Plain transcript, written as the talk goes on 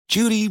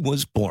Judy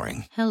was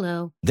boring.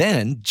 Hello.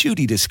 Then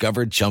Judy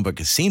discovered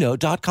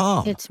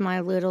ChumbaCasino.com. It's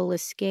my little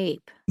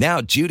escape. Now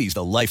Judy's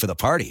the life of the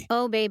party.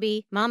 Oh,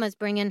 baby, mama's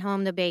bringing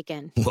home the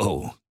bacon.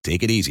 Whoa,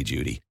 take it easy,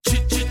 Judy.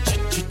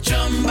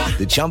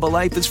 The Chumba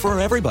life is for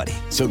everybody.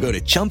 So go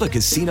to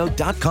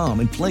ChumbaCasino.com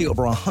and play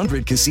over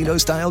 100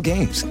 casino-style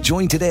games.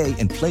 Join today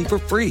and play for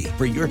free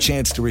for your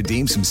chance to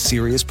redeem some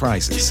serious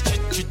prizes.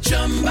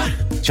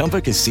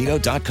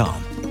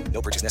 ChumbaCasino.com.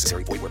 No purchase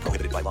necessary. Void where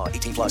prohibited by law.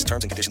 18 plus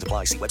terms and conditions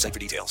apply. See website for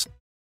details.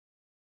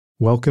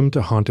 Welcome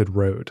to Haunted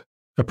Road,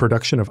 a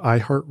production of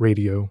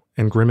iHeartRadio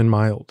and Grim &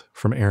 Mild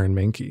from Aaron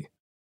Mahnke.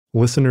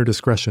 Listener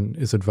discretion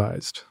is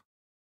advised.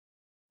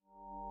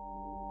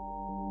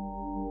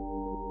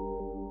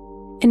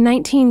 In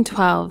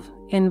 1912,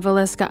 in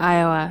Villisca,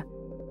 Iowa,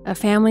 a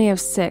family of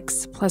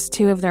 6 plus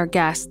 2 of their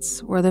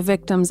guests were the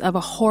victims of a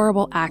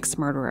horrible axe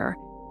murderer.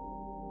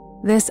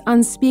 This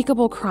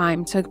unspeakable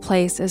crime took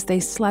place as they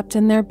slept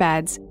in their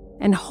beds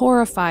and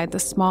horrified the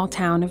small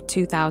town of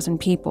 2,000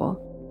 people.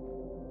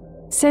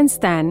 Since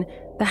then,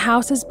 the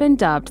house has been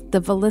dubbed the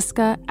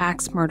Villisca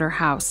Axe Murder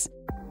House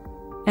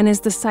and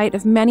is the site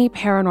of many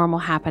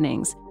paranormal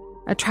happenings,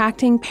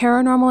 attracting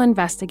paranormal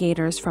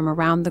investigators from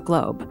around the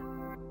globe.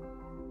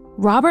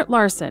 Robert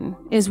Larson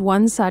is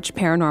one such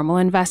paranormal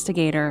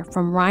investigator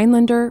from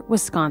Rhinelander,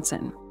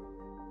 Wisconsin.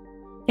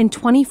 In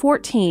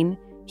 2014,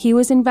 he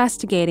was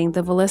investigating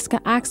the Villisca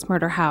Axe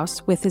Murder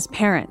House with his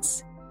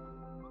parents.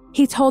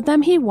 He told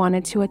them he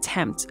wanted to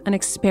attempt an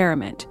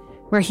experiment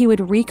where he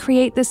would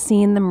recreate the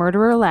scene the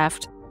murderer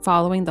left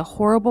following the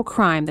horrible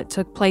crime that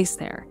took place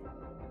there.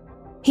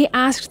 He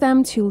asked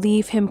them to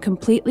leave him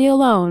completely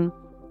alone,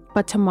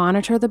 but to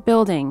monitor the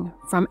building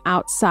from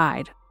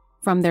outside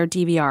from their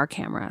DVR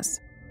cameras.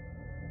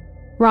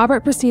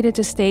 Robert proceeded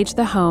to stage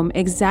the home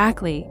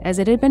exactly as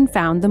it had been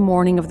found the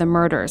morning of the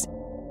murders,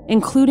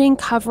 including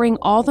covering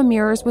all the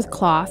mirrors with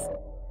cloth,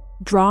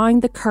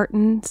 drawing the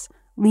curtains,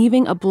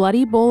 leaving a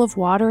bloody bowl of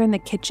water in the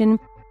kitchen,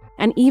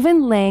 and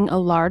even laying a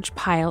large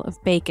pile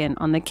of bacon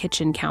on the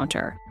kitchen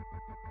counter.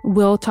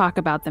 We'll talk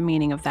about the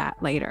meaning of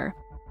that later.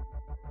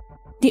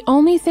 The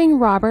only thing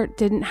Robert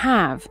didn't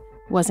have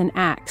was an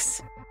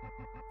axe.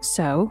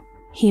 So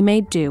he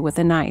made do with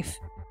a knife.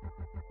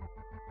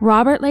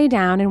 Robert lay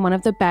down in one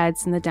of the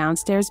beds in the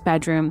downstairs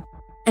bedroom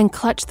and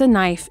clutched the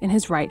knife in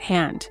his right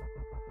hand.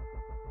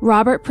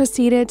 Robert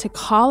proceeded to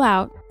call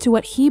out to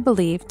what he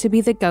believed to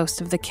be the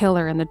ghost of the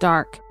killer in the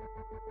dark.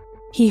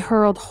 He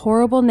hurled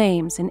horrible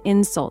names and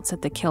insults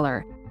at the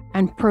killer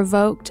and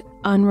provoked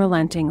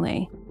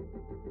unrelentingly.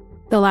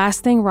 The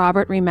last thing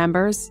Robert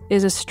remembers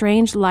is a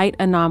strange light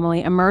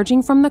anomaly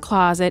emerging from the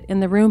closet in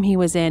the room he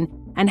was in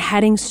and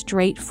heading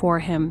straight for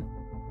him.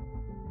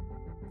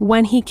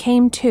 When he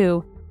came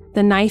to,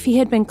 the knife he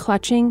had been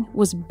clutching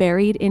was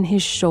buried in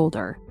his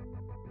shoulder.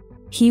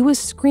 He was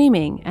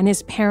screaming and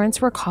his parents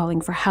were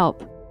calling for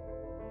help.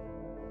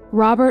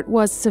 Robert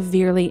was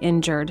severely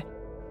injured.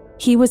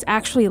 He was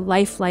actually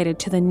life-flighted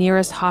to the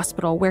nearest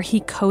hospital where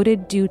he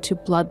coded due to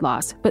blood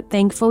loss, but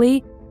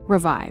thankfully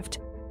revived.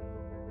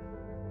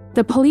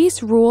 The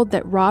police ruled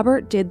that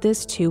Robert did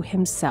this to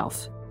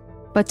himself,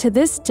 but to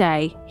this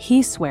day,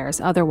 he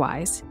swears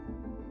otherwise.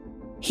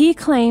 He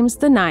claims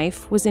the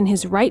knife was in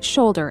his right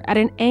shoulder at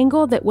an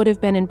angle that would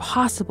have been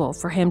impossible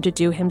for him to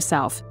do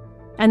himself,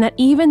 and that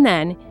even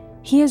then,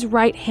 he is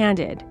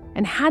right-handed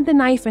and had the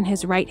knife in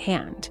his right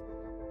hand.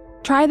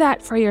 Try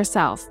that for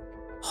yourself.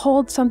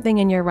 Hold something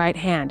in your right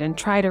hand and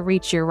try to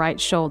reach your right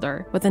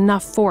shoulder with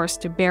enough force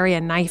to bury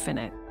a knife in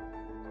it.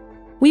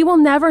 We will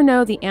never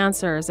know the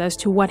answers as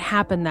to what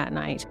happened that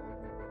night.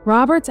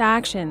 Robert's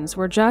actions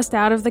were just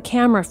out of the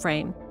camera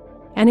frame,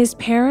 and his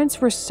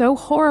parents were so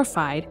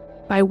horrified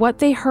by what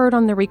they heard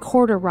on the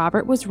recorder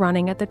Robert was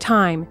running at the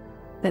time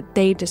that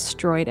they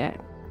destroyed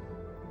it.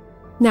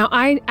 Now,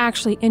 I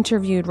actually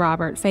interviewed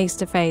Robert face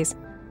to face.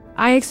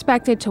 I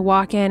expected to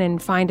walk in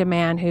and find a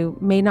man who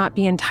may not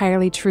be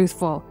entirely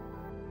truthful,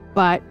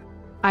 but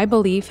I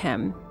believe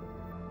him.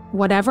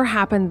 Whatever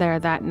happened there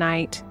that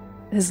night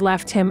has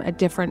left him a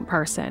different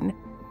person.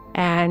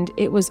 And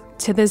it was,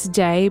 to this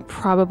day,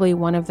 probably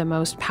one of the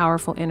most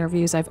powerful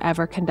interviews I've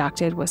ever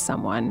conducted with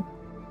someone.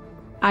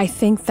 I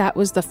think that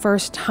was the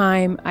first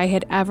time I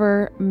had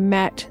ever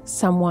met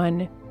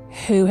someone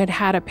who had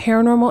had a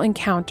paranormal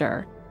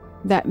encounter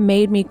that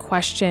made me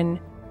question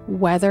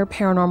whether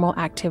paranormal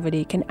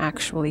activity can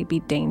actually be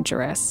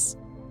dangerous,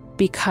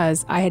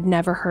 because I had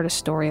never heard a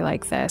story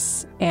like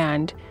this,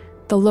 and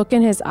the look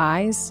in his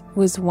eyes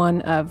was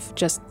one of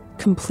just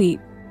complete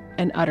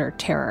and utter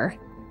terror.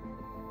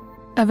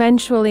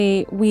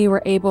 Eventually, we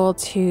were able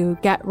to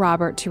get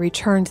Robert to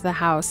return to the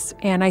house,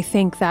 and I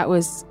think that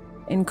was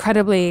an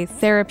incredibly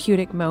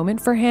therapeutic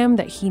moment for him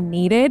that he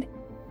needed,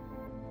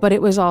 but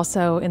it was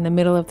also in the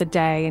middle of the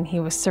day and he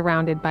was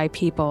surrounded by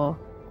people.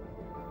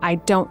 I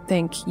don't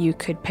think you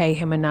could pay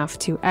him enough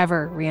to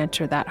ever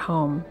re-enter that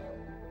home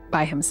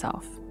by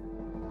himself.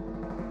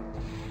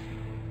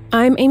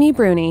 I'm Amy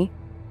Bruni,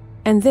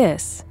 and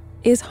this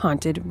is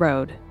Haunted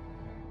Road.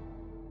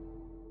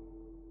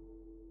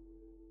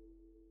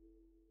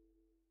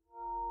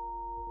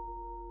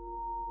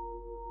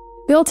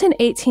 Built in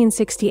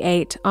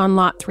 1868 on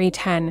Lot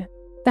 310,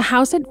 the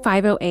house at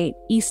 508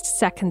 East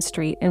 2nd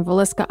Street in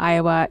Villisca,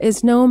 Iowa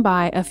is known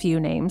by a few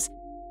names.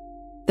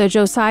 The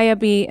Josiah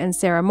B. and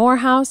Sarah Moore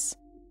House,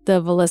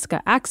 the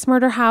Villisca Axe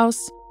Murder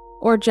House,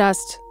 or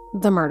just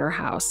the Murder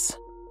House.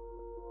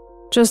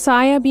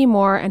 Josiah B.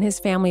 Moore and his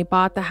family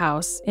bought the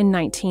house in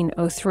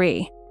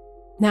 1903.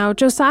 Now,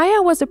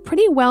 Josiah was a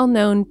pretty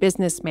well-known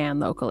businessman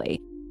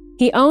locally.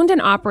 He owned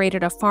and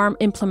operated a farm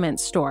implement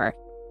store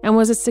and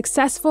was a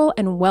successful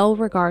and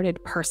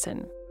well-regarded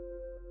person.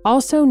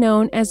 Also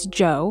known as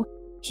Joe,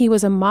 he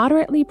was a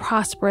moderately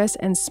prosperous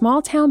and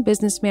small-town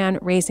businessman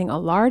raising a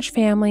large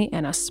family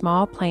in a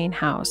small plain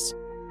house.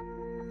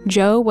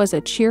 Joe was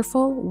a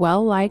cheerful,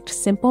 well-liked,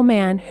 simple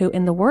man who,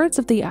 in the words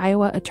of the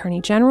Iowa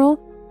Attorney General,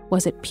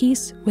 was at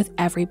peace with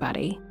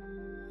everybody.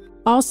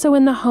 Also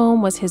in the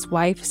home was his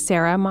wife,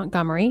 Sarah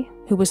Montgomery,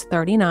 who was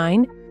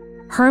 39,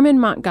 Herman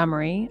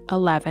Montgomery,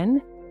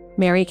 11,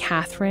 Mary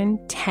Catherine,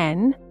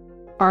 10,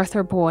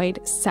 Arthur Boyd,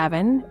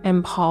 7,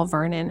 and Paul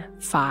Vernon,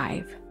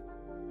 5.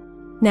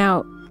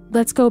 Now,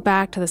 let's go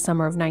back to the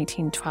summer of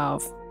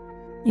 1912.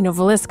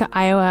 Villisca,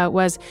 Iowa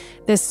was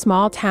this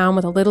small town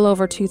with a little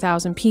over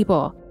 2,000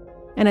 people.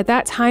 And at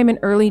that time in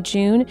early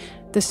June,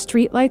 the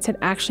streetlights had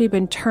actually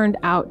been turned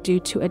out due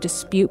to a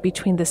dispute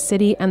between the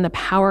city and the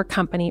power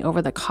company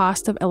over the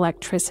cost of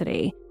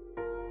electricity.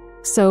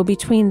 So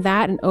between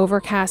that and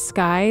overcast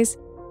skies,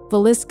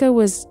 Villisca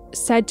was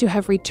said to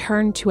have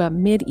returned to a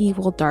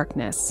medieval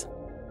darkness.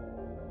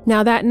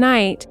 Now that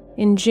night,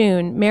 in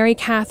June, Mary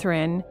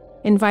Catherine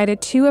invited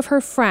two of her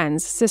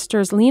friends,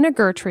 sisters Lena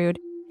Gertrude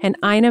and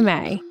Ina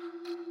May.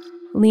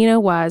 Lena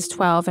was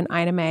 12 and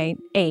Ina May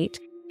 8,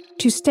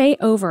 to stay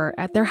over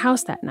at their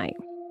house that night.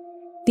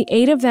 The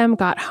 8 of them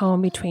got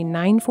home between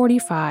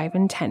 9:45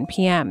 and 10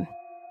 p.m.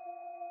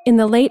 In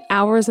the late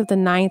hours of the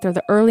 9th or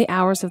the early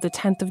hours of the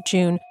 10th of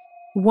June,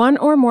 one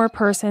or more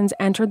persons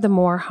entered the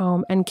Moore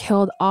home and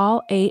killed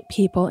all 8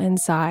 people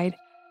inside,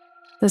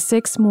 the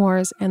 6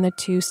 Moores and the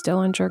 2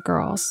 Stillinger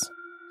girls.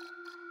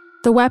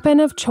 The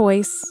weapon of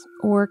choice,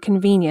 or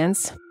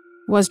convenience,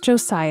 was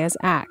Josiah's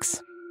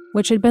axe,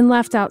 which had been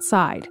left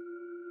outside.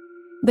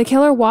 The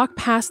killer walked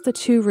past the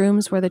 2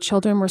 rooms where the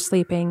children were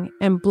sleeping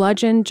and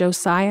bludgeoned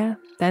Josiah,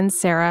 then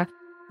Sarah,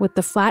 with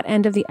the flat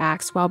end of the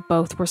axe while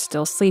both were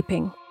still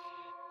sleeping.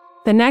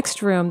 The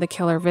next room the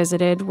killer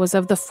visited was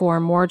of the 4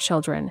 Moore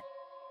children.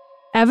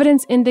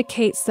 Evidence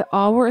indicates that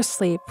all were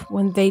asleep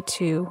when they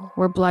too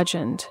were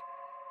bludgeoned.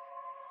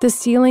 The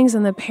ceilings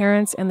in the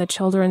parents' and the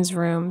children's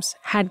rooms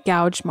had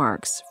gouge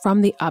marks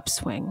from the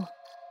upswing.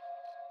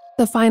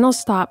 The final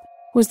stop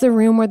was the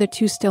room where the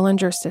 2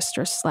 Stillinger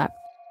sisters slept.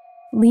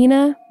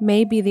 Lena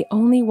may be the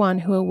only one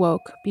who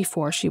awoke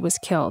before she was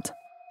killed.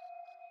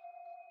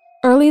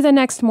 Early the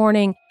next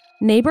morning,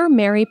 neighbor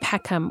Mary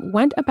Peckham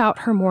went about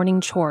her morning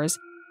chores,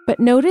 but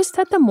noticed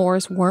that the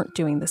Moores weren't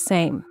doing the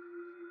same.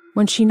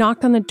 When she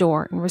knocked on the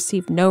door and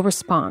received no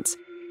response,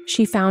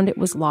 she found it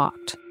was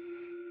locked.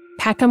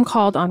 Peckham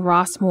called on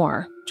Ross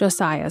Moore,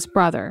 Josiah's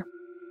brother.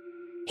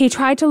 He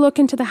tried to look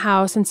into the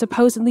house and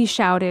supposedly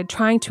shouted,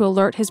 trying to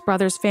alert his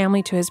brother's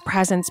family to his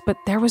presence, but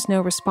there was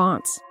no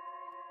response.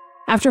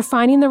 After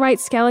finding the right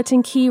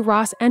skeleton key,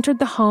 Ross entered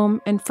the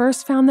home and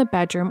first found the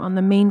bedroom on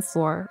the main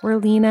floor where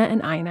Lena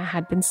and Ina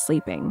had been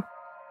sleeping.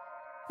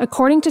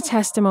 According to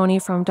testimony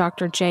from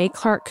Dr. J.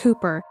 Clark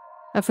Cooper,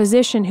 a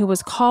physician who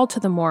was called to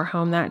the Moore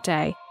home that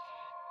day,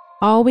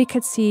 all we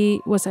could see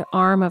was an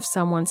arm of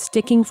someone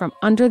sticking from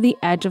under the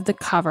edge of the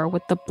cover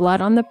with the blood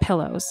on the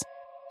pillows,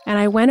 and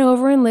I went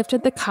over and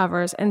lifted the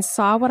covers and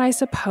saw what I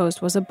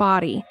supposed was a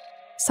body,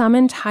 some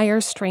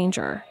entire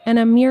stranger, and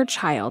a mere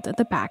child at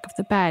the back of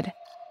the bed.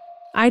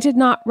 I did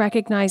not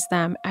recognize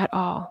them at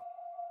all,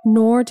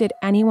 nor did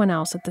anyone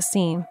else at the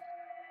scene.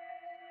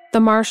 The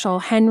marshal,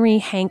 Henry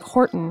Hank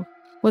Horton,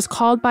 was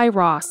called by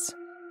Ross.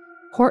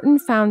 Horton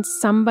found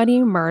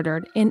somebody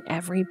murdered in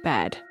every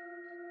bed.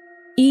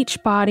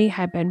 Each body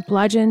had been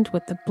bludgeoned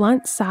with the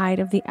blunt side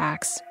of the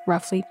axe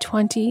roughly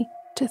 20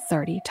 to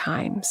 30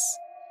 times.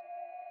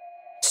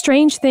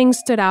 Strange things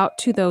stood out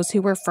to those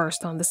who were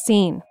first on the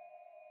scene.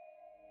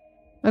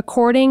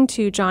 According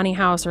to Johnny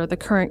Hauser, the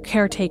current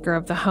caretaker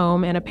of the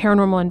home and a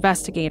paranormal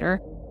investigator,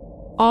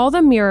 all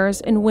the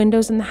mirrors and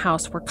windows in the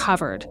house were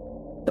covered.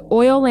 The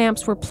oil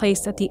lamps were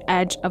placed at the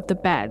edge of the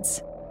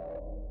beds.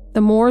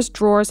 The Moore's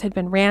drawers had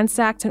been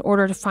ransacked in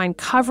order to find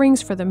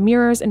coverings for the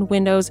mirrors and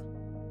windows.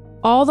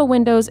 All the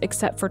windows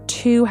except for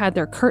 2 had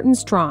their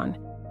curtains drawn.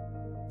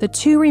 The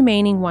 2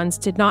 remaining ones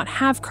did not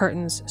have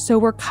curtains, so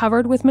were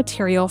covered with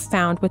material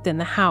found within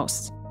the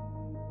house.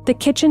 The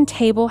kitchen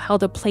table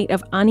held a plate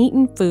of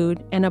uneaten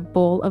food and a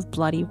bowl of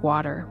bloody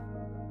water,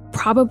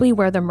 probably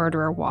where the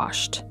murderer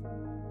washed.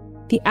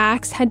 The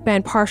axe had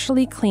been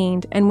partially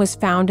cleaned and was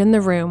found in the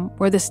room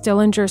where the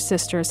Stillinger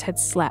sisters had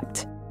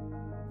slept.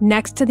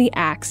 Next to the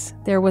axe,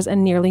 there was a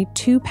nearly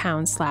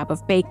 2-pound slab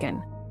of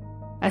bacon.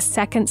 A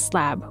second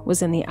slab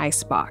was in the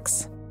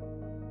icebox.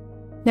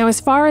 Now, as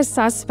far as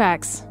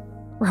suspects,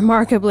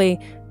 remarkably,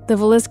 the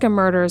Villisca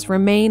murders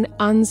remain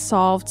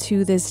unsolved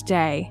to this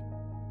day.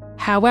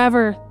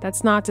 However,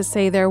 that's not to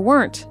say there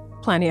weren't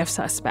plenty of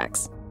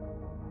suspects.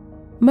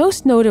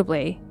 Most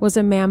notably was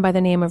a man by the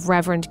name of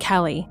Reverend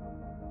Kelly.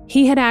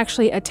 He had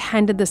actually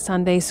attended the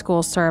Sunday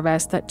school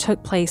service that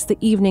took place the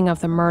evening of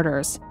the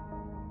murders.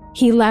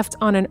 He left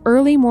on an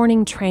early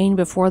morning train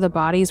before the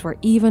bodies were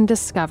even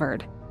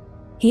discovered.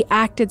 He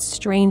acted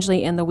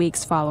strangely in the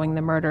weeks following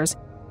the murders,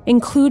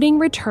 including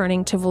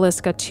returning to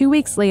Villisca 2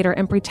 weeks later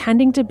and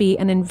pretending to be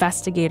an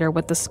investigator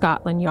with the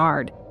Scotland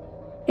Yard.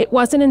 It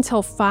wasn't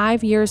until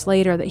 5 years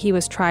later that he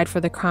was tried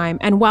for the crime,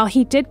 and while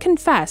he did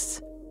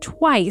confess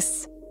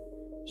twice,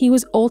 he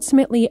was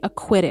ultimately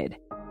acquitted.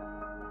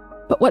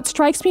 But what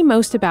strikes me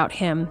most about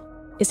him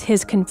is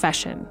his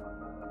confession.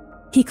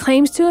 He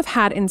claims to have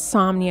had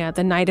insomnia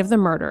the night of the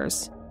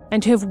murders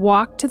and to have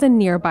walked to the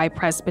nearby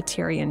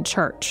Presbyterian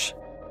church.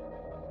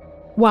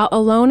 While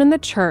alone in the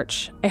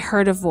church, I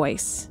heard a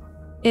voice.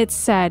 It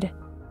said,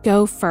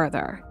 "Go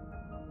further."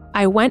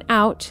 I went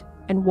out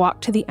and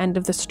walked to the end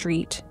of the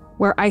street,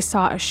 where I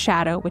saw a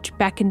shadow which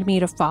beckoned me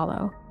to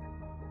follow.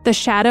 The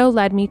shadow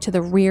led me to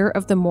the rear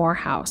of the Moore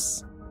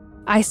house.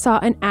 I saw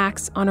an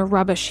axe on a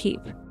rubbish heap.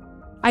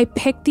 I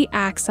picked the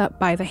axe up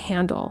by the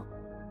handle.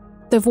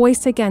 The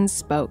voice again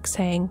spoke,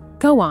 saying,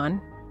 "Go on,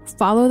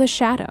 follow the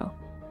shadow.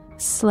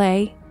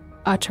 Slay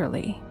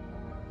utterly."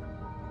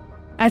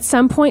 At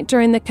some point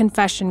during the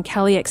confession,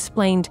 Kelly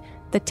explained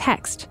the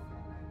text,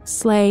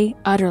 "Slay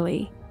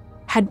utterly,"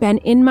 had been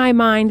in my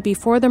mind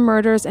before the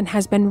murders and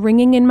has been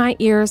ringing in my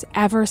ears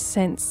ever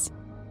since.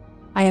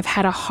 I have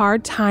had a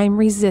hard time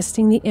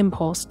resisting the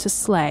impulse to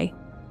slay.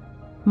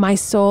 My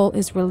soul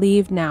is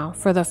relieved now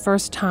for the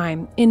first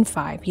time in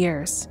 5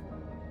 years.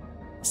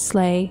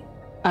 Slay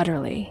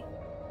utterly.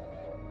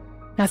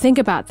 Now think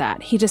about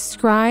that. He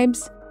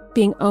describes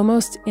being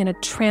almost in a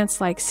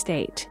trance-like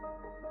state.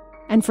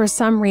 And for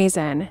some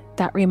reason,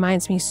 that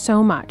reminds me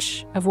so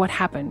much of what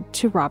happened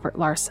to Robert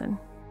Larson.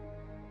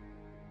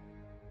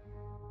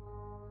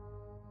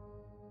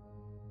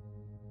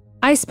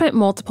 I spent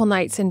multiple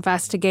nights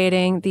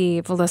investigating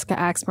the Villisca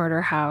Axe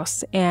Murder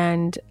House,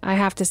 and I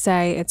have to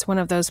say it's one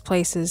of those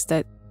places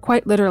that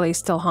quite literally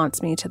still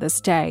haunts me to this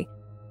day.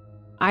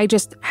 I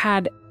just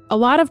had a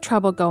lot of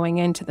trouble going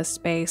into the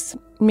space,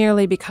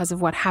 merely because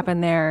of what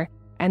happened there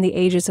and the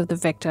ages of the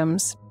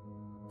victims.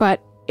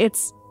 But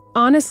it's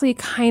honestly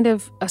kind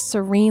of a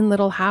serene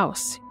little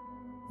house.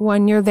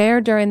 When you're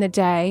there during the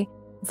day,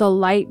 the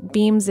light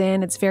beams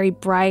in, it's very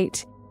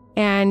bright,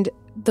 and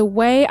the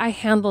way I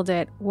handled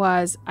it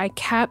was I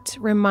kept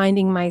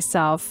reminding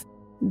myself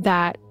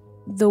that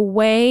the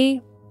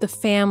way the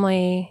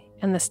family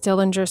and the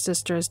Stillinger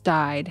sisters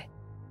died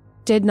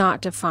did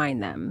not define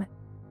them,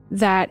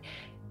 that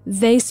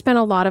they spent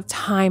a lot of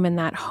time in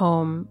that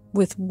home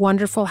with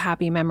wonderful,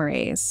 happy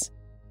memories.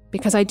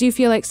 Because I do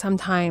feel like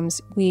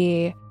sometimes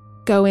we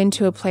go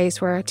into a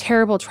place where a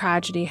terrible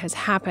tragedy has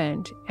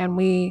happened and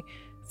we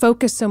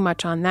focus so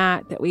much on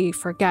that we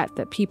forget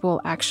that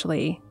people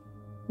actually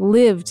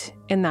lived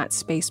in that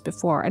space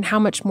before and how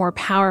much more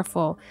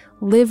powerful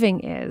living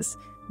is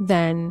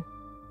than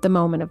the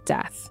moment of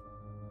death.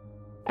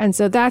 And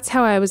so that's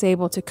how I was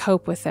able to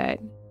cope with it.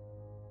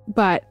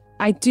 But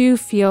I do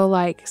feel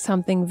like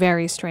something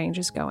very strange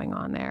is going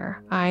on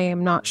there. I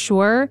am not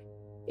sure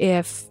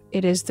if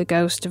it is the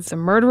ghost of the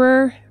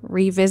murderer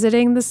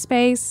revisiting the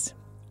space,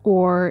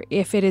 or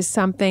if it is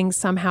something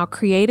somehow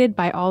created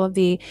by all of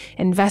the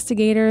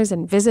investigators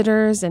and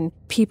visitors and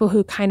people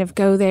who kind of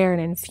go there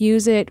and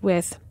infuse it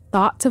with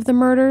thoughts of the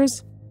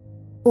murders,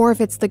 or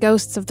if it's the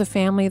ghosts of the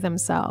family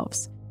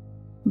themselves.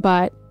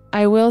 But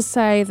I will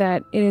say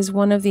that it is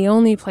one of the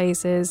only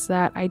places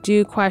that I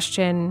do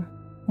question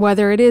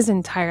whether it is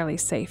entirely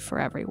safe for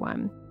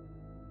everyone.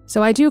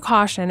 So I do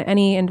caution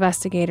any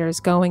investigators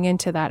going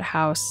into that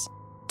house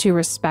to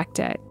respect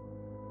it.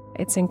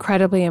 It's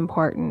incredibly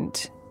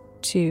important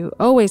to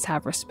always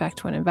have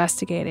respect when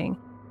investigating,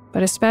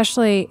 but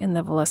especially in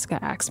the Villisca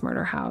Axe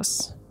Murder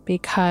House,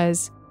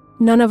 because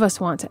none of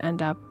us want to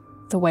end up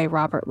the way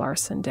Robert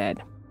Larson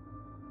did.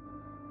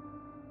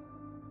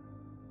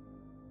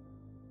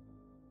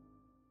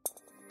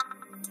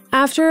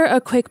 After a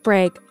quick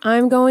break,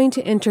 I'm going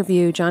to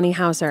interview Johnny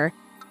Hauser.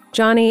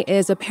 Johnny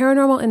is a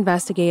paranormal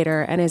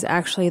investigator and is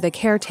actually the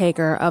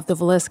caretaker of the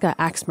Villisca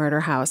Axe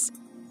Murder House.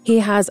 He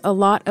has a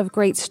lot of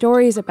great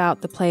stories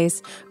about the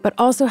place, but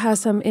also has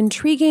some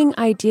intriguing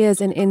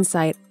ideas and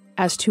insight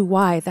as to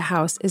why the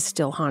house is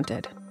still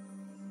haunted.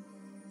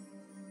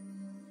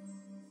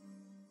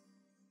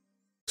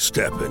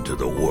 Step into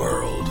the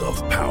world of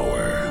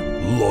power,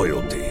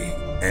 loyalty,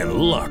 and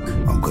luck.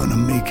 I'm gonna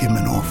make him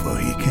an offer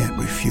he can't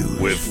refuse.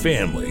 With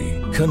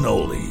family,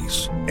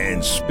 cannolis,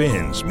 and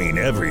spins mean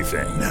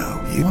everything.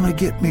 Now, you wanna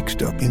get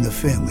mixed up in the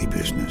family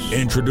business.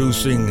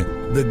 Introducing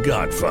The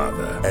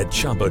Godfather at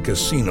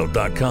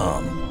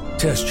ChumbaCasino.com.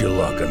 Test your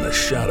luck in the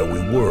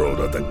shadowy world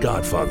of The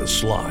Godfather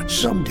slot.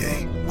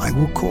 Someday, I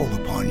will call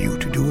upon you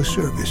to do a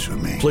service for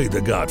me. Play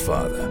The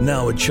Godfather,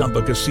 now at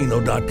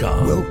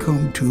ChumbaCasino.com.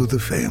 Welcome to the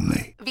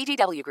family.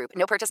 VGW Group.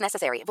 No purchase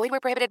necessary. Void where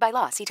prohibited by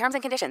law. See terms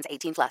and conditions.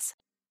 18+.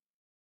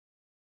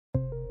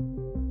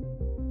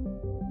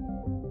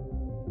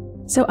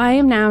 So I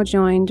am now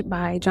joined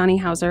by Johnny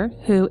Hauser,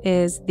 who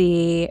is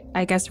the,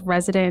 I guess,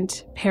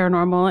 resident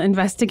paranormal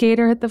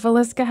investigator at the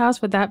Villisca House.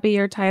 Would that be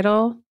your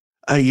title?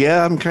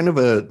 Yeah, I'm kind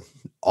of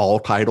all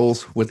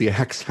titles with the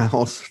Axe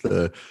House,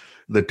 the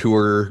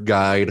tour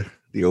guide,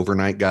 the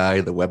overnight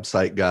guy, the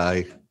website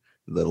guy,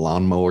 the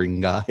lawn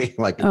mowing guy.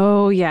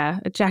 Oh,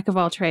 yeah, a jack of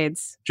all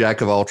trades.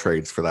 Jack of all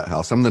trades for that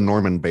house. I'm the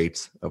Norman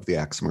Bates of the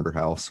Axe Murder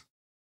House.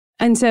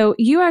 And so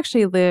you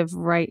actually live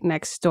right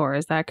next door,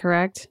 is that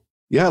correct?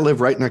 Yeah, I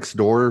live right next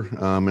door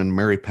in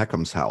Mary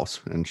Peckham's house.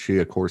 And she,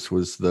 of course,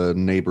 was the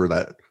neighbor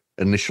that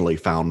initially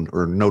found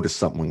or noticed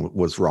something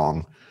was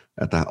wrong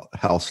at the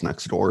house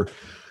next door,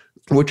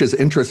 which is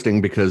interesting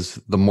because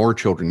the Moore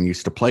children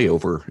used to play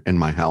over in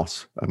my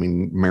house. I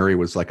mean, Mary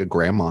was like a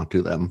grandma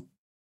to them.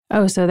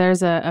 Oh, so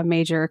there's a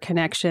major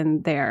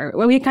connection there.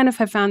 Well, we kind of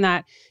have found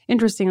that,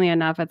 interestingly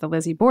enough, at the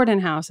Lizzie Borden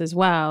house as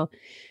well,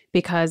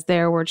 because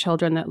there were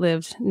children that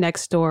lived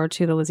next door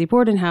to the Lizzie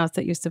Borden house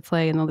that used to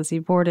play in the Lizzie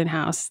Borden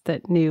house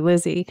that knew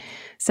Lizzie.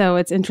 So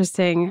it's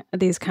interesting,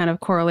 these kind of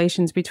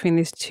correlations between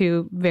these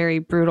two very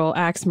brutal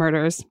axe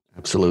murders.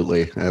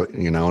 Absolutely.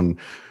 And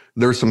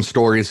there's some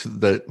stories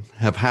that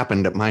have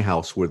happened at my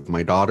house with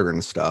my daughter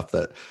and stuff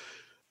that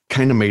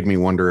kind of made me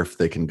wonder if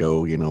they can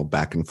go,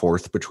 back and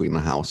forth between the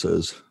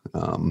houses.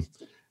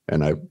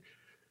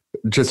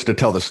 Just to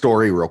tell the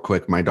story real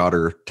quick, my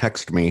daughter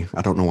texted me.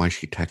 I don't know why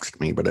she texted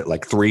me, but at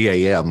like 3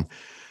 a.m.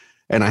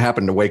 And I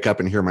happened to wake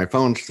up and hear my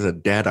phone. She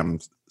said, "Dad, I'm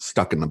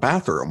stuck in the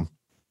bathroom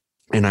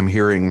and I'm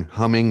hearing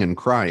humming and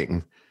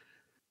crying."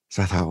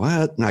 So I thought,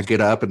 what? And I get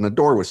up and the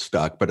door was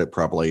stuck, but it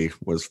probably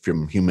was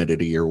from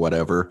humidity or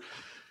whatever.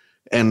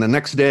 And the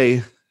next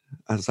day,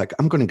 I was like,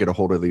 I'm going to get a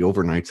hold of the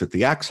overnights at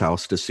the Axe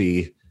House to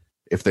see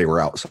if they were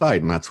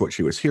outside. And that's what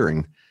she was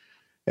hearing.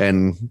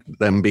 And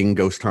them being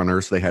ghost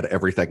hunters, they had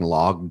everything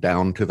logged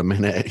down to the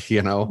minute,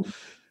 And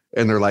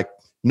they're like,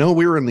 no,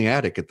 we were in the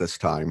attic at this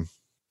time.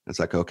 It's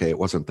like, okay, it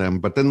wasn't them.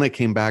 But then they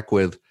came back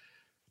with,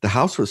 the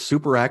house was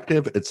super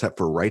active, except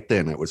for right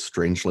then it was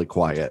strangely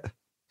quiet.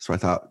 So I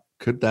thought,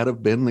 could that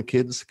have been the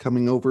kids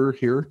coming over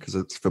here? Because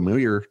it's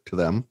familiar to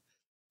them.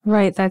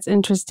 Right. That's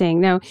interesting.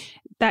 Now,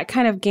 that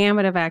kind of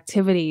gamut of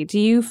activity, do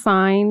you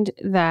find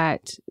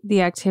that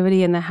the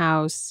activity in the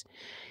house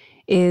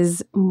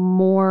is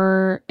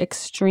more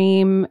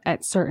extreme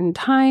at certain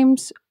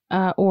times,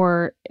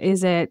 or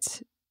is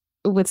it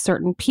with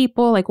certain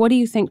people? Like, what do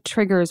you think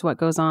triggers what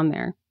goes on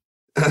there?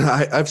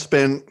 I've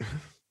spent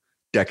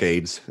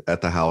decades at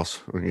the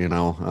house,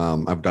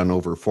 I've done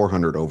over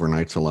 400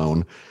 overnights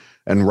alone.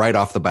 And right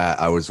off the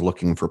bat, I was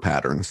looking for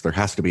patterns. There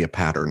has to be a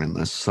pattern in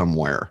this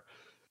somewhere.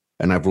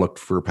 And I've looked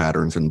for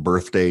patterns in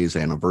birthdays,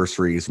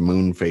 anniversaries,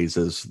 moon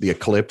phases, the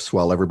eclipse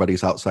while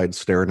everybody's outside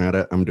staring at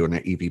it. I'm doing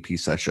an EVP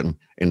session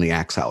in the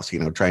Axe House,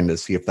 trying to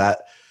see if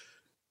that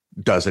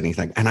does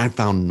anything. And I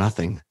found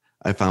nothing.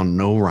 I found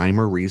no rhyme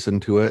or reason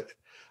to it.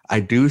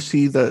 I do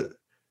see that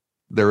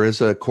there is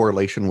a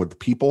correlation with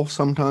people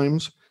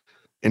sometimes.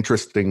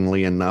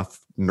 Interestingly enough,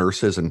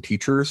 nurses and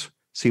teachers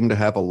seem to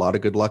have a lot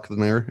of good luck in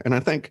there. And I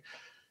think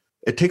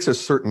it takes a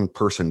certain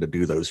person to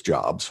do those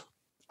jobs.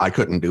 I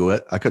couldn't do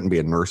it. I couldn't be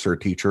a nurse or a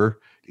teacher.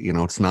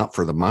 It's not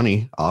for the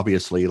money,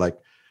 obviously.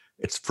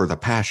 It's for the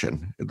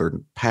passion.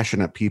 They're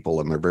passionate people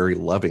and they're very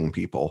loving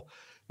people.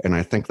 And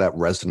I think that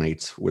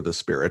resonates with the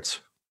spirits.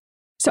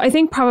 So I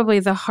think probably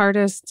the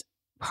hardest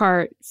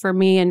part for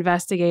me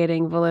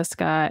investigating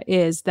Villisca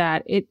is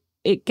that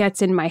it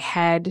gets in my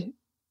head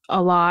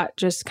a lot,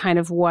 just kind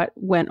of what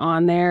went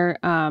on there.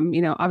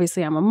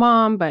 Obviously I'm a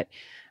mom, but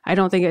I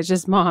don't think it's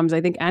just moms.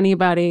 I think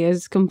anybody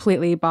is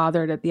completely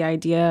bothered at the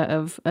idea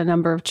of a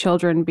number of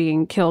children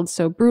being killed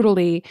so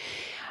brutally.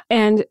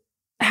 And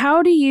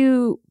how do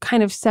you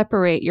kind of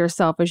separate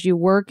yourself as you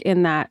work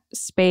in that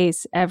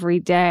space every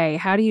day?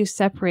 How do you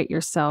separate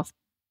yourself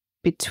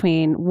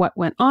between what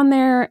went on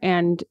there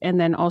and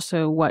then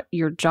also what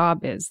your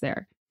job is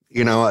there?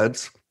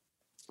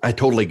 I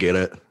totally get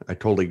it. I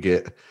totally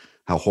get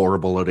how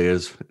horrible it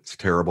is. It's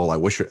terrible.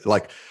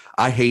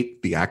 I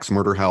hate the Axe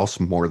Murder House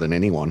more than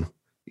anyone.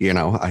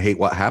 I hate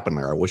what happened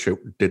there. I wish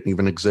it didn't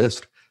even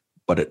exist,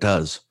 but it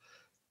does.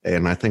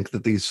 And I think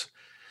that these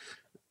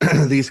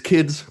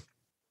kids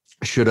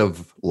should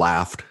have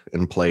laughed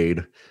and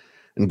played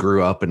and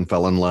grew up and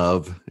fell in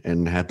love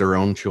and had their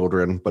own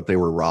children, but they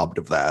were robbed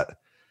of that.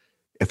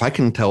 If I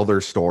can tell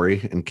their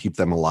story and keep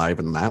them alive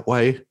in that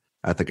way,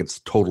 I think it's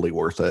totally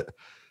worth it.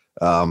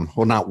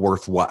 Not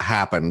worth what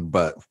happened,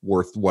 but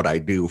worth what I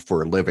do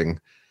for a living.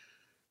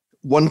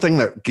 One thing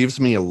that gives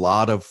me a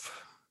lot of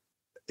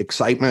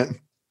excitement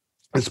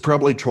is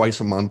probably twice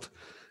a month,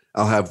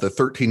 I'll have the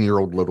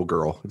 13-year-old little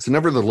girl. It's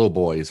never the little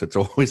boys. It's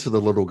always the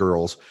little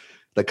girls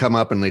that come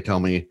up and they tell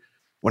me,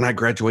 when I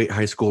graduate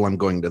high school, I'm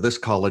going to this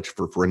college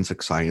for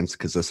forensic science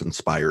because this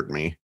inspired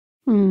me.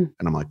 And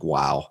I'm like,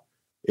 wow,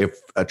 if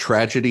a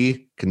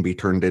tragedy can be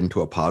turned into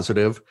a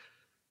positive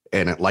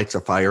and it lights a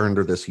fire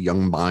under this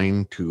young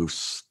mind to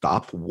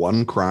stop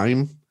one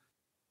crime,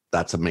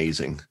 that's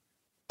amazing.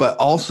 But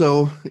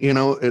also,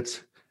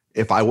 it's,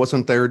 if I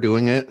wasn't there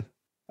doing it,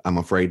 I'm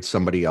afraid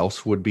somebody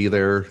else would be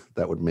there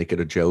that would make it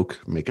a joke,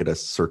 make it a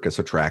circus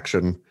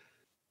attraction.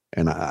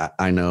 And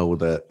I know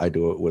that I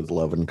do it with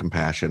love and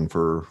compassion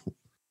for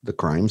the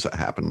crimes that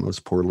happen, those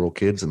poor little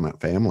kids and that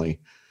family.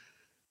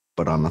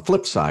 But on the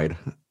flip side,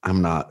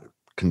 I'm not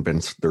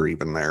convinced they're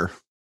even there.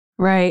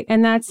 Right.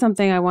 And that's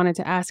something I wanted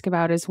to ask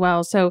about as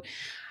well. So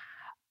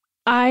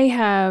I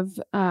have,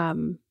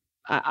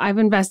 I've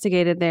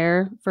investigated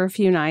there for a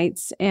few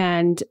nights,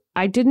 and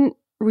I didn't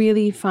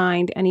really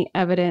find any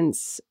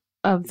evidence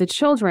of the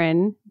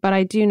children, but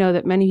I do know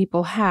that many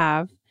people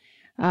have.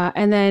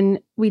 And then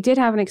we did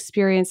have an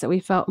experience that we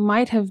felt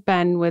might have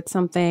been with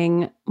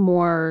something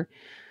more,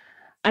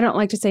 I don't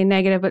like to say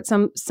negative, but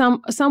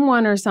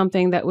someone or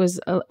something that was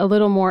a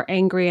little more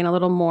angry and a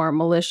little more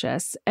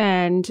malicious.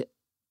 And,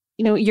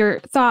 you know, your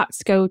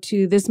thoughts go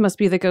to, this must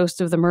be the ghost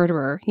of the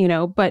murderer, you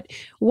know, but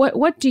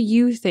what do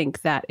you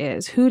think that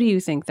is? Who do you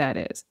think that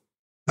is?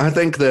 I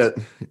think that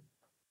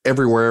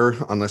everywhere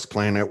on this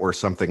planet where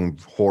something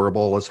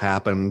horrible has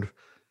happened,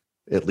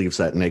 it leaves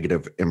that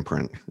negative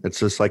imprint. It's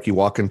just like you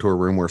walk into a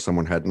room where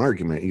someone had an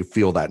argument, you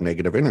feel that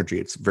negative energy.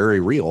 It's very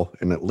real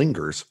and it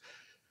lingers.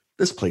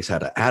 This place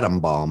had an atom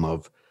bomb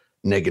of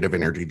negative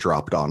energy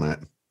dropped on it.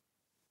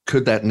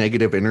 Could that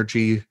negative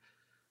energy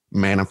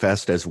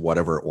manifest as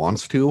whatever it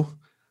wants to,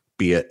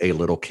 be it a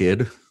little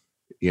kid?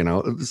 You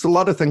know, there's a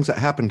lot of things that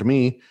happen to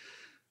me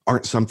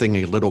aren't something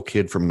a little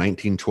kid from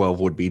 1912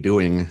 would be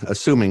doing,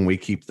 assuming we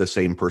keep the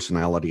same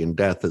personality in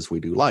death as we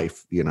do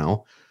life, you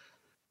know?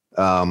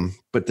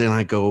 But then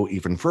I go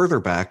even further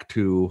back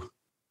to,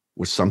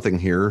 was something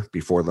here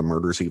before the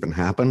murders even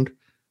happened?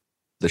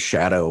 The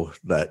shadow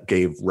that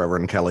gave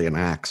Reverend Kelly an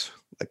axe.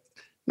 Like,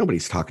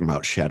 nobody's talking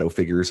about shadow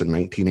figures in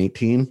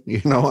 1918.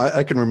 You know,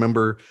 I can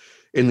remember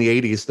in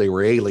the 80s, they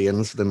were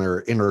aliens, then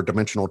they're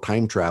interdimensional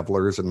time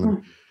travelers,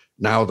 and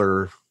now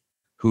they're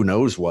who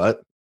knows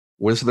what.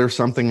 Was there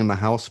something in the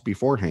house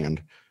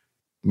beforehand?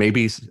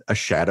 Maybe a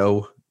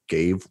shadow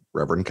gave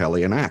Reverend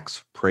Kelly an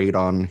axe, preyed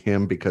on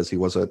him because he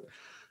wasn't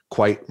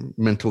quite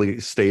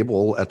mentally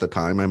stable at the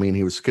time. I mean,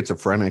 he was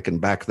schizophrenic,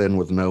 and back then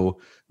with no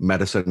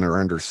medicine or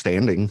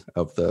understanding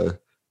of the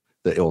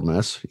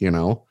illness, you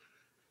know,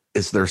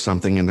 is there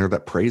something in there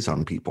that preys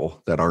on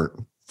people that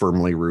aren't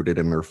firmly rooted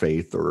in their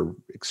faith or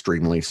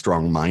extremely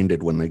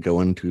strong-minded when they go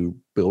into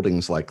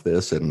buildings like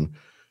this and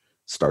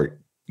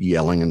start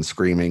yelling and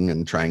screaming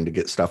and trying to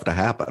get stuff to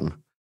happen?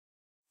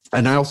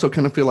 And I also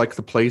kind of feel like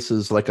the place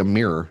is like a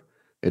mirror.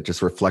 It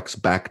just reflects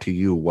back to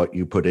you what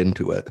you put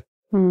into it.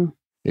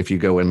 If you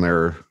go in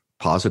there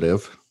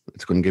positive,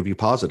 it's going to give you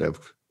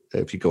positive.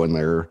 If you go in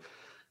there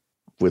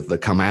with the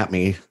come at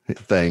me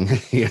thing,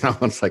 you know,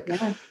 it's like,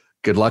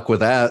 good luck with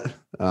that.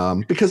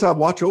 Because I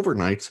watch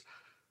overnights,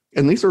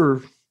 and these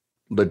are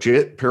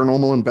legit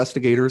paranormal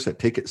investigators that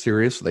take it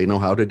serious. They know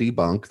how to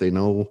debunk. They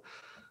know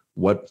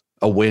what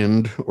a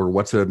wind or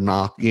what's a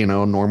knock, you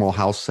know, normal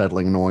house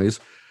settling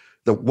noise.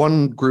 The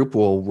one group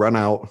will run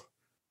out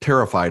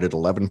terrified at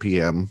 11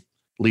 p.m.,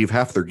 leave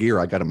half their gear.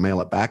 I got to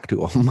mail it back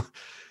to them.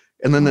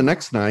 And then the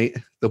next night,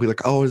 they'll be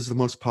like, oh, it's the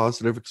most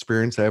positive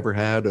experience I ever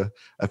had.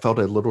 I felt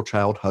a little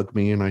child hug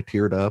me and I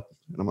teared up.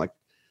 And I'm like,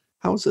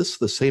 how is this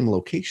the same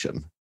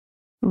location?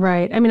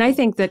 Right. I mean, I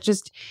think that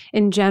just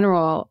in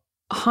general,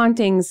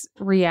 hauntings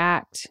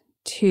react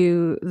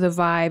to the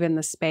vibe and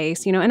the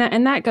space, you know,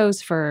 and that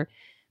goes for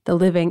the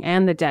living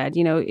and the dead.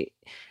 You know,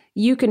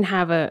 you can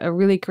have a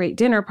really great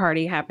dinner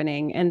party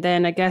happening, and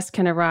then a guest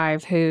can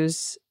arrive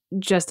who's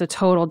just a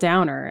total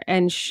downer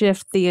and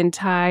shift the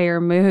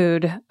entire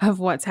mood of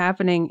what's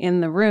happening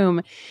in the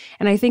room.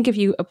 And I think if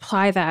you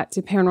apply that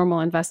to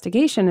paranormal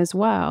investigation as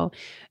well,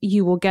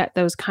 you will get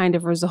those kind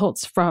of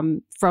results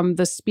from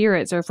the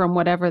spirits or from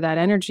whatever that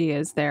energy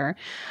is there.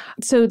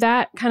 So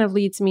that kind of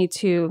leads me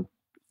to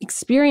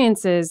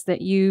experiences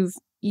that you've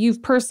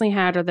personally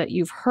had or that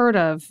you've heard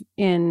of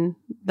in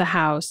the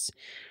house.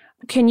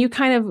 Can you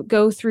kind of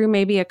go through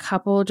maybe a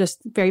couple just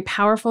very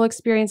powerful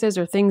experiences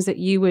or things that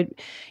you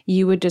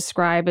would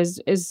describe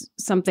as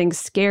something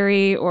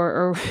scary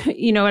or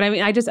you know what I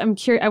mean? I'm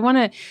curious. I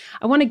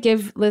want to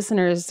give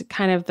listeners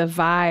kind of the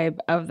vibe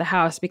of the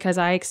house, because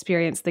I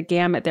experienced the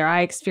gamut there.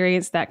 I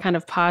experienced that kind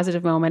of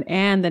positive moment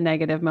and the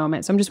negative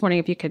moment. So I'm just wondering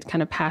if you could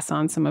kind of pass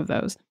on some of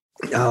those.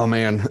 Oh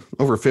man,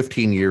 over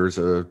 15 years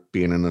of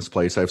being in this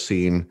place, I've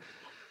seen,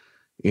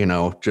 you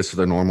know, just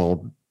the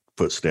normal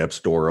footsteps,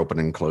 door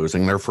opening and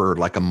closing. There for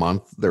like a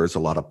month, there's a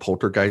lot of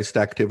poltergeist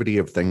activity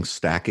of things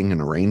stacking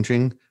and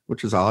arranging,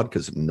 which is odd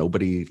because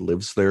nobody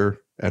lives there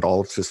at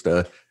all. It's just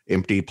a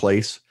empty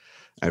place.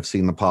 I've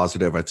seen the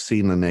positive. I've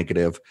seen the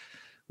negative.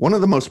 One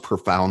of the most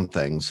profound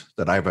things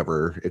that I've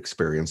ever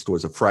experienced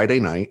was a Friday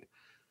night.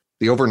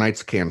 The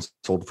overnight's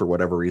canceled for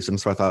whatever reason.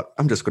 So I thought,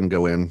 I'm just going to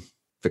go in,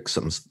 fix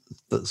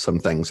some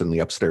things in the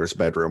upstairs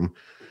bedroom,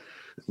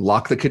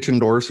 lock the kitchen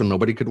door so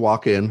nobody could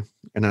walk in.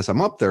 And as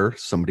I'm up there,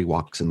 somebody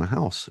walks in the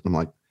house. And I'm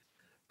like,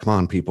 come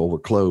on, people, we're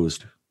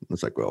closed.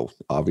 It's like, well,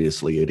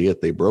 obviously,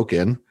 idiot, they broke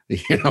in,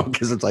 you know,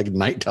 because it's like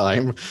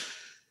nighttime.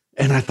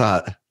 And I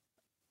thought,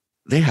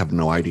 they have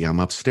no idea I'm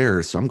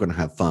upstairs, so I'm going to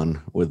have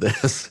fun with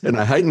this. And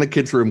I hide in the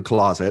kids' room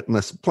closet. And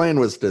this plan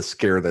was to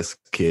scare this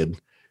kid,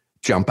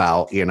 jump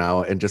out,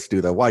 and just do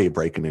the, why are you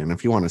breaking in?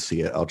 If you want to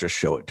see it, I'll just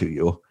show it to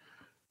you.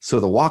 So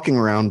the walking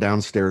around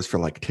downstairs for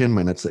like 10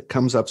 minutes, it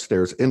comes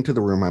upstairs into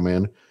the room I'm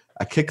in.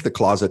 I kick the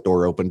closet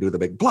door open, do the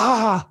big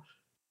blah,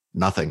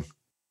 nothing.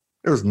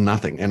 There was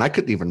nothing. And I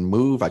couldn't even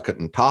move. I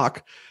couldn't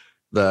talk.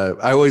 I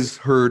always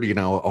heard,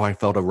 I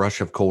felt a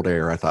rush of cold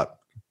air. I thought,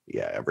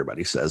 yeah,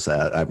 everybody says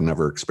that. I've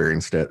never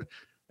experienced it.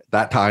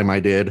 That time I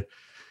did.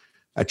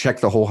 I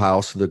checked the whole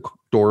house. The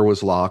door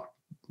was locked.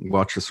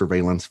 Watched the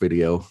surveillance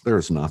video. There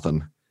was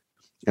nothing.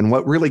 And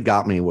what really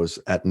got me was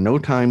at no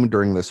time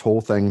during this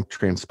whole thing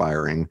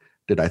transpiring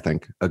did I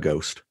think a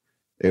ghost.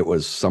 It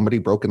was somebody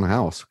broke in the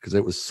house because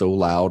it was so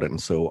loud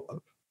and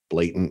so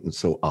blatant and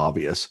so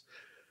obvious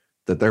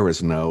that there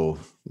was no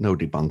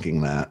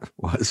debunking that.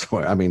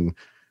 I mean,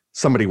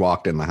 somebody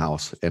walked in the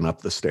house and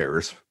up the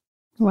stairs.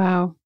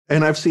 Wow.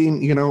 And I've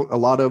seen, a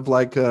lot of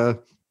like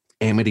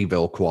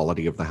Amityville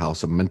quality of the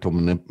house, of mental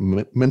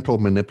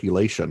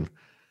manipulation.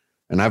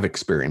 And I've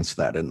experienced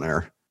that in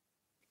there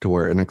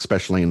and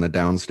especially in the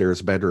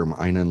downstairs bedroom,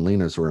 Ina and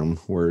Lena's room,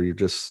 where you're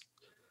just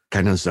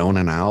kind of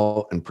zoning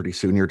out and pretty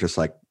soon you're just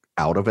like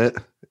out of it.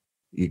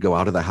 You go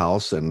out of the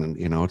house and,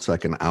 it's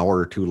like an hour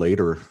or two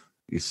later,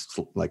 you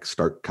like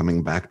start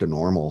coming back to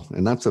normal.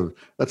 And that's a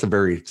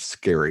very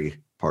scary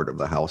part of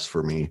the house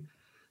for me.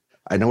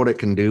 I know what it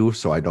can do,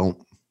 so I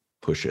don't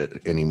push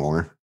it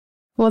anymore.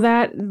 Well,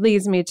 that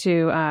leads me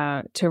to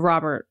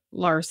Robert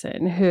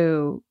Larson,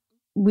 who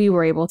we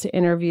were able to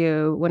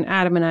interview when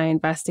Adam and I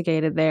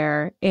investigated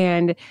there.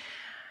 And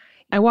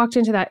I walked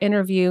into that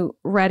interview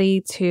ready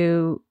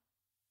to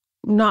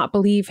not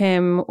believe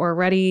him or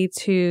ready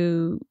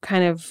to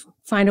kind of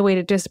find a way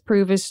to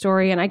disprove his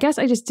story. And I guess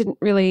I just didn't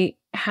really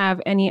have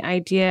any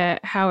idea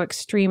how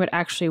extreme it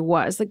actually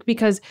was. Like,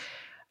 because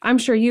I'm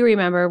sure you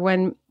remember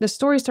when the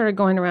story started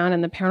going around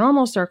in the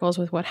paranormal circles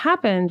with what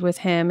happened with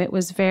him, it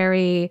was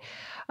very,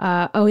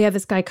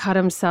 this guy cut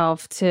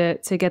himself to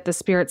get the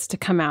spirits to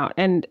come out.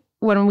 And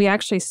when we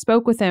actually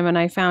spoke with him and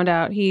I found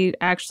out he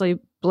actually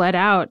bled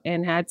out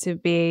and had to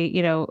be,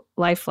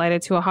 life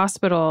flighted to a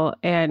hospital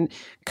and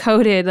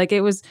coded, like it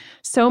was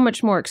so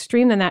much more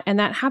extreme than that. And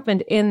that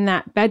happened in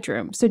that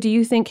bedroom. So do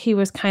you think he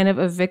was kind of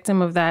a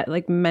victim of that,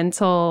 like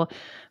mental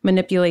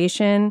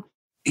manipulation?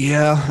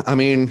 Yeah. I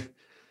mean,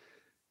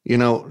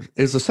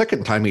 it's the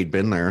second time he'd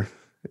been there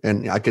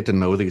and I get to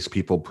know these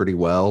people pretty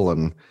well.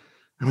 And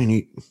I mean,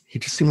 he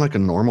just seemed like a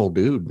normal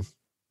dude,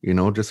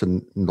 just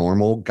a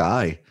normal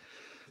guy.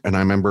 And I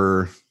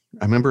remember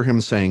him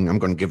saying, I'm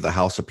going to give the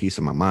house a piece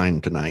of my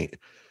mind tonight.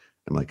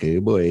 I'm like, hey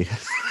boy,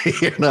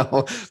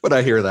 but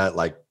I hear that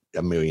like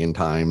a million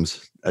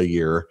times a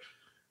year.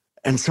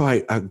 And so I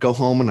go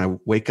home and I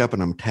wake up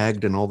and I'm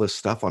tagged in all this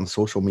stuff on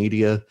social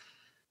media.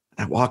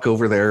 I walk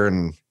over there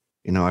and,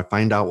 I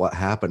find out what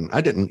happened.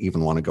 I didn't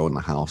even want to go in the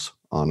house,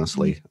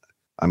 honestly. Mm-hmm.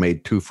 I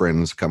made 2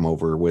 friends come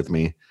over with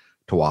me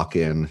to walk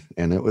in.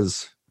 And it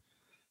was,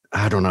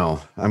 I don't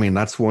know. I mean,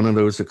 that's one of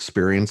those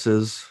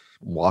experiences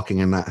walking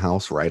in that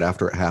house right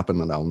after it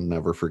happened that I'll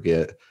never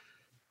forget.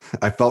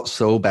 I felt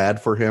so bad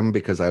for him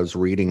because I was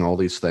reading all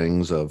these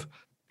things of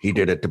he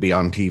did it to be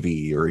on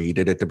TV or he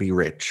did it to be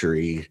rich or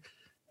he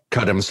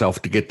cut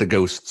himself to get the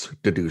ghosts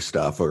to do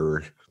stuff.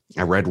 Or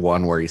I read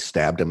one where he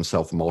stabbed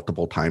himself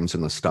multiple times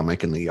in the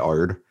stomach in the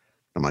yard.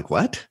 I'm like,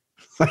 what?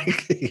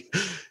 Like,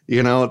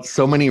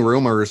 so many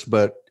rumors,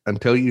 but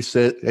until you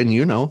sit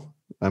and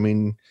I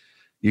mean,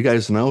 you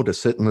guys know to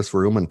sit in this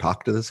room and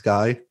talk to this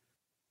guy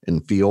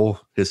and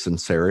feel his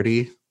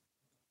sincerity.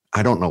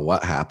 I don't know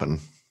what happened,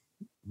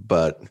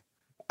 but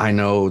I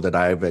know that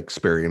I've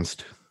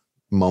experienced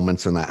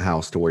moments in that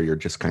house to where you're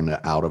just kind of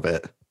out of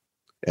it.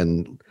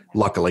 And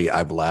luckily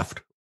I've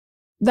left.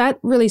 That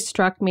really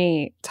struck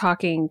me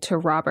talking to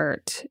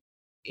Robert.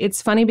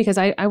 It's funny because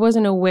I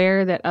wasn't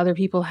aware that other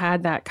people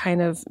had that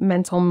kind of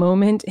mental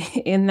moment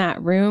in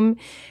that room.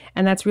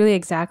 And that's really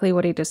exactly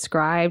what he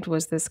described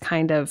was this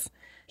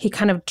he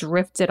kind of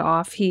drifted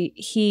off.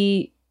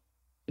 He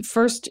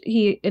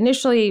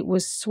initially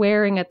was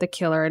swearing at the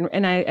killer.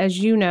 And I, as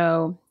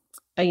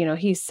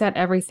he set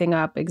everything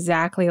up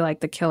exactly like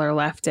the killer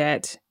left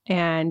it.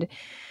 And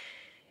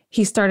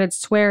he started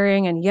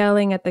swearing and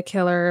yelling at the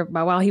killer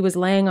while he was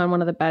laying on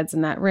one of the beds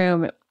in that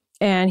room.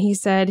 And he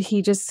said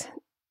he just,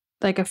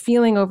 like a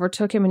feeling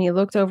overtook him and he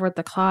looked over at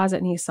the closet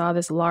and he saw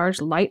this large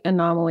light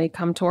anomaly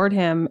come toward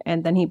him.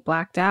 And then he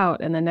blacked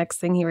out. And the next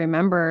thing he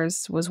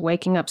remembers was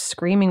waking up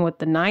screaming with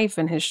the knife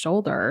in his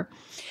shoulder.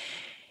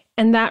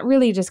 And that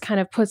really just kind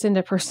of puts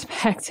into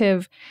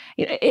perspective,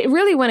 it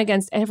really went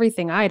against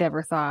everything I'd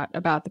ever thought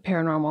about the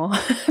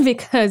paranormal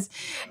because,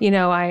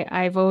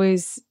 I've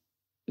always,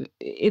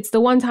 it's the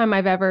one time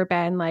I've ever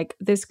been like,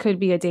 this could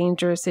be a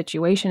dangerous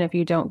situation if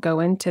you don't go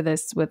into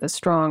this with a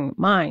strong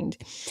mind.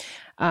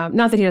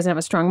 Not that he doesn't have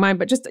a strong mind,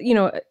 but just,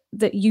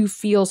 that you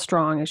feel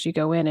strong as you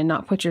go in and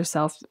not put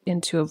yourself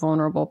into a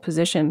vulnerable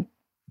position.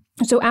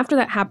 So after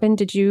that happened,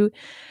 did you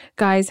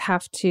guys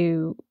have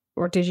to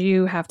Or did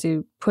you have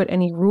to put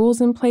any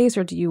rules in place,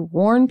 or do you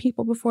warn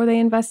people before they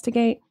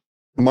investigate?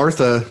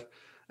 Martha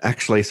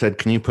actually said,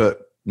 "Can you put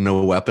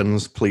no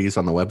weapons, please,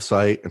 on the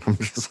website?" And I'm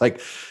just like,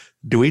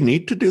 do we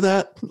need to do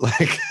that?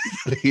 Like,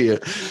 yeah,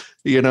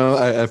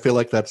 I feel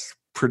like that's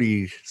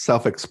pretty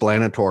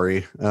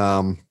self-explanatory.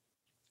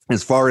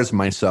 As far as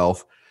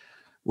myself,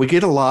 we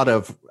get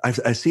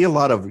I see a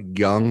lot of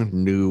young,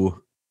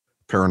 new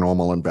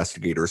paranormal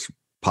investigators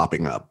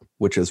popping up,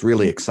 which is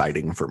really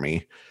exciting for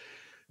me.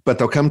 But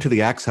they'll come to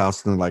the Axe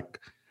House and they're like,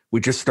 "We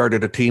just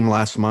started a team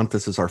last month.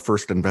 This is our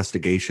first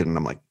investigation." And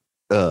I'm like,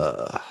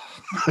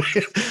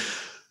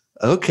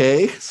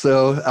 okay.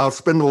 So I'll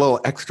spend a little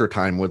extra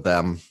time with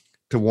them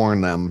to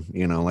warn them,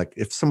 like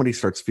if somebody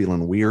starts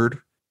feeling weird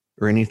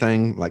or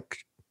anything, like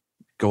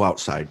go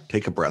outside,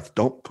 take a breath.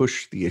 Don't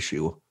push the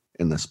issue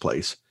in this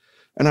place.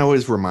 And I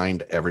always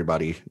remind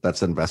everybody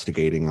that's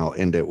investigating, I'll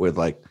end it with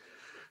like,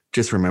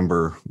 just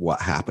remember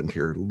what happened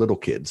here. Little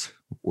kids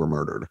were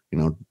murdered,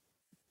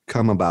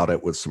 come about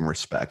it with some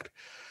respect.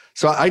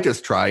 So I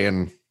just try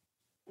and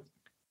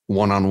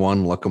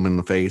one-on-one look them in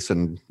the face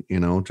and,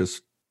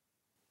 just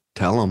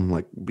tell them,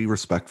 like, be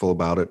respectful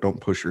about it. Don't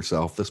push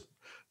yourself. This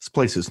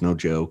place is no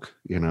joke,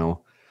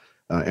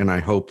 and I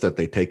hope that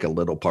they take a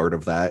little part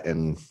of that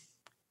and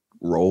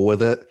roll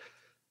with it.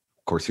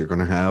 Of course, you're going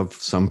to have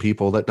some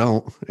people that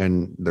don't,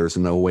 and there's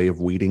no way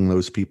of weeding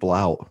those people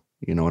out.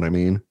 You know what I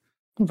mean?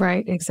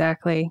 Right,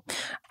 exactly.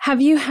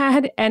 Have you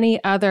had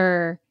any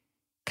other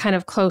kind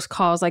of close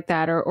calls like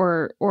that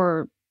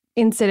or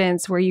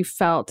incidents where you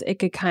felt it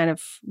could kind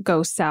of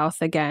go south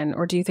again?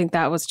 Or do you think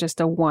that was just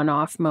a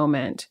one-off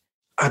moment?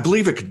 I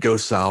believe it could go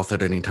south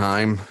at any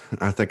time.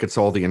 I think it's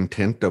all the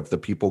intent of the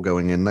people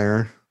going in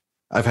there.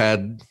 I've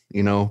had,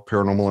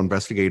 paranormal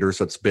investigators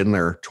that's been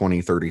there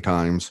 20, 30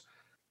 times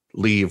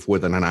leave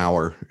within an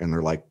hour and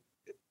they're like,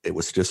 it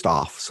was just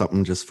off.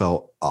 Something just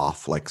felt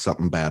off, like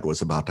something bad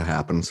was about to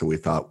happen. So we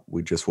thought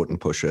we just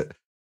wouldn't push it.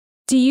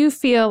 Do you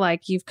feel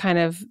like you've kind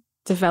of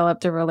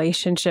developed a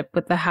relationship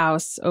with the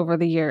house over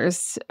the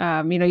years?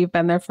 You've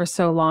been there for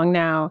so long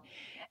now.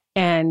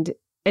 And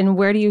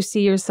where do you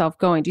see yourself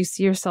going? Do you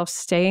see yourself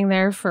staying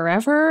there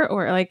forever?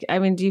 Or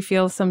do you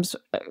feel some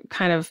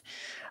kind of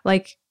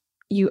like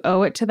you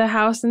owe it to the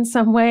house in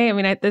some way?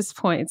 At this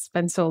point, it's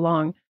been so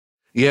long.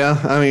 Yeah.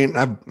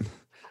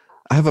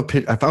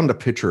 I found a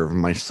picture of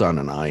my son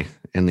and I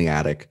in the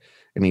attic,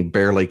 and he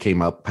barely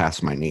came up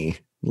past my knee,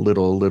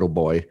 little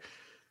boy.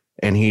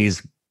 And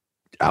he's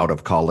out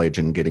of college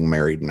and getting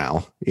married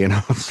now,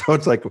 So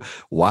it's like,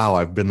 wow,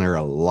 I've been there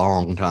a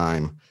long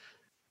time.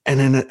 And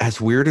then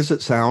as weird as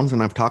it sounds,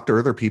 and I've talked to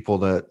other people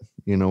that,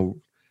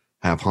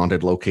 have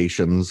haunted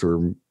locations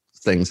or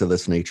things of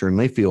this nature, and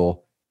they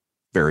feel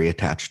very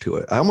attached to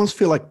it. I almost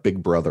feel like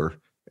Big Brother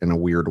in a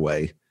weird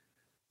way,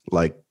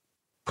 like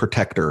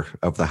protector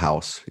of the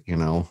house,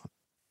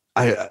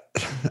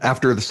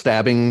 After the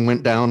stabbing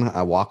went down,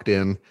 I walked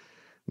in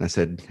and I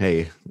said,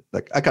 "Hey,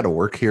 I got to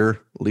work here.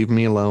 Leave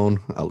me alone.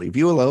 I'll leave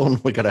you alone.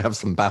 We got to have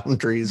some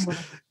boundaries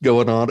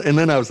going on." And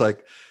then I was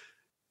like,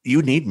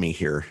 "You need me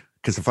here.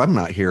 Because if I'm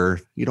not here,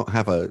 you don't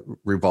have a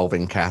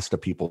revolving cast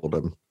of people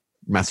to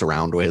mess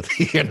around with."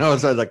 So I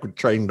was like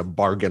trying to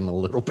bargain a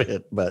little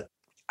bit, but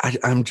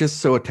I'm just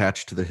so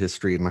attached to the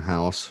history in the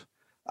house.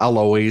 I'll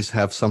always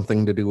have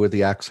something to do with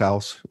the Axe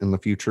House in the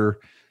future,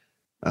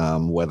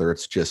 whether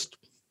it's just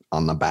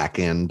on the back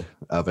end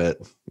of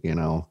it.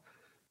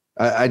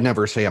 I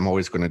never say I'm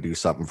always going to do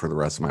something for the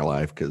rest of my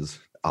life because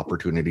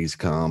opportunities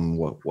come,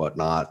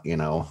 whatnot,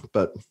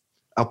 but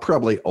I'll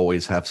probably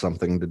always have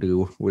something to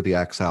do with the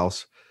Axe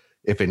House.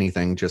 If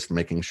anything, just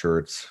making sure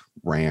it's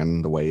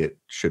ran the way it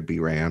should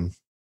be ran.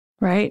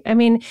 Right.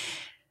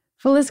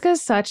 Villisca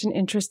is such an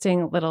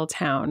interesting little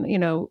town,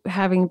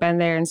 having been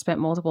there and spent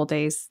multiple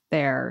days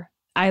there.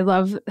 I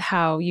love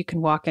how you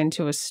can walk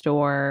into a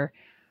store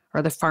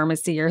or the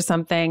pharmacy or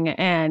something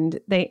and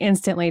they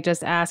instantly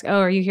just ask, "Oh,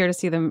 are you here to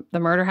see the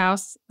murder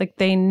house?" Like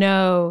they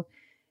know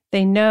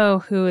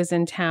who is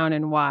in town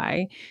and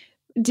why.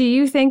 Do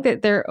you think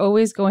that they're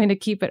always going to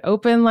keep it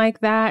open like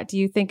that? Do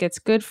you think it's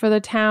good for the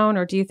town,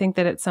 or do you think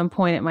that at some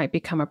point it might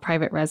become a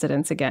private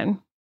residence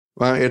again?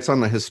 Well, it's on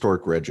the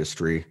historic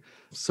registry,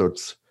 so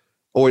it's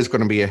always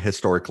going to be a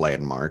historic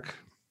landmark.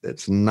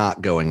 It's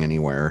not going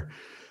anywhere.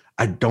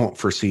 I don't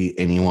foresee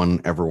anyone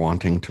ever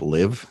wanting to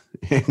live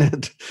in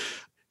it.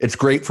 It's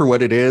great for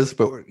what it is,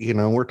 but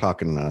we're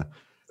talking a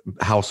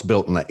house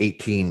built in the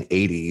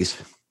 1880s.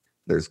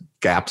 There's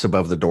gaps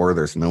above the door.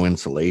 There's no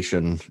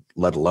insulation,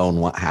 let alone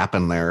what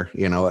happened there.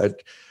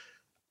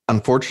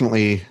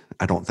 Unfortunately,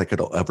 I don't think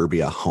it'll ever be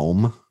a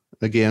home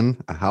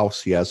again. A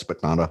house, yes,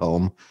 but not a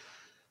home.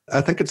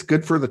 I think it's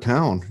good for the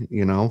town.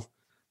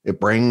 It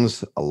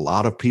brings a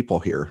lot of people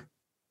here.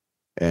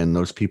 And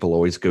those people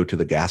always go to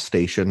the gas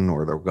station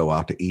or they'll go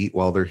out to eat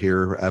while they're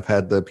here. I've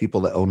had the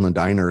people that own the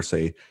diner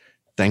say,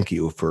 "Thank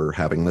you for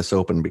having this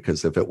open,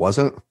 because if it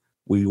wasn't,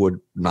 we would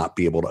not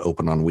be able to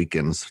open on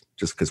weekends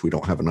just because we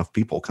don't have enough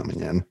people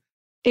coming in."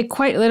 It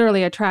quite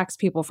literally attracts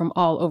people from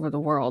all over the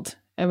world.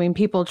 I mean,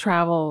 people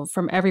travel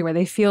from everywhere.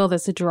 They feel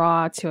this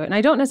draw to it. And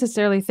I don't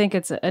necessarily think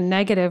it's a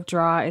negative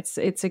draw. It's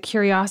a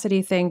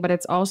curiosity thing, but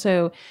it's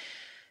also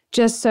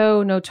just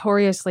so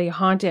notoriously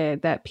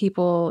haunted that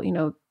people,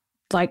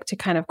 like to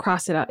kind of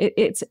cross it out.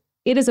 It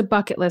is a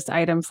bucket list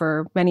item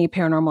for many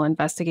paranormal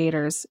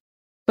investigators.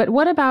 But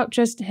what about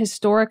just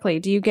historically?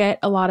 Do you get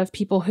a lot of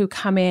people who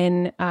come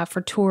in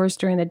for tours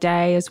during the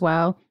day as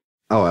well?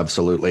 Oh,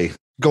 absolutely.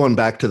 Going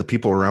back to the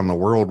people around the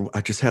world,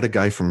 I just had a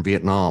guy from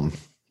Vietnam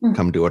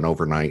come do an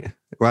overnight.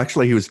 Well,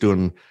 actually, he was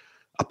doing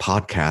a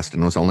podcast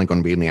and was only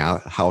going to be in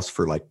the house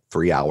for like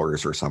 3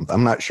 hours or something.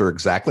 I'm not sure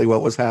exactly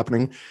what was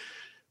happening,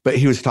 but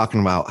he was talking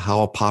about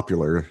how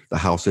popular the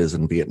house is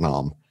in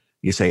Vietnam.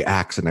 You say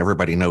axe and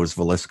everybody knows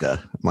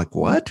Villisca. I'm like,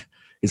 what?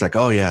 He's like,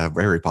 oh yeah,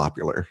 very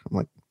popular. I'm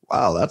like,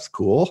 wow, that's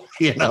cool.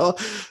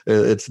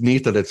 It's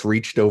neat that it's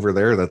reached over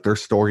there, that their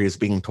story is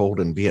being told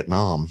in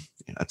Vietnam.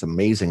 That's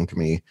amazing to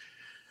me.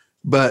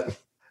 But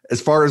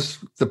as far as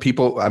the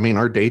people, I mean,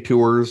 our day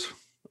tours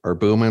are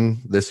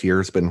booming. This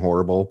year's been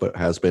horrible, but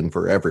has been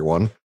for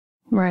everyone.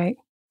 Right.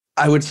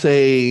 I would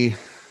say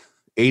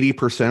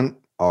 80%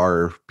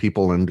 are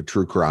people into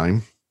true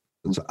crime.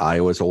 It's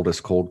Iowa's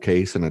oldest cold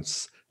case, and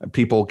it's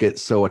people get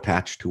so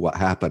attached to what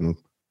happened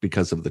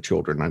because of the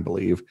children, I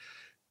believe.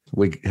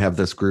 We have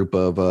this group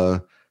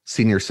of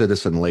senior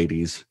citizen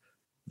ladies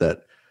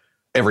that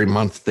every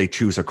month they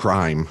choose a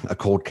crime, a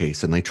cold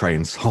case, and they try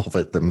and solve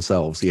it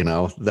themselves.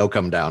 They'll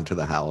come down to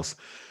the house.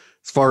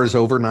 As far as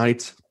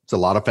overnights, it's a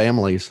lot of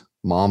families,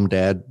 mom,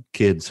 dad,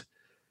 kids.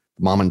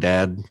 Mom and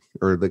dad,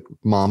 or the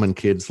mom and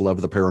kids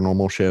love the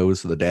paranormal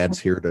shows. The dad's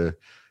here to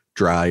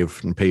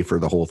drive and pay for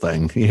the whole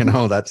thing.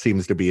 That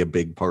seems to be a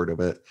big part of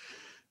it.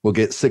 We'll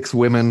get 6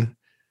 women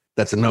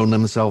that's known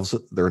themselves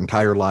their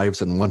entire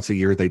lives, and once a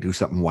year they do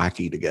something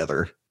wacky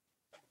together.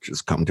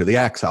 Just come to the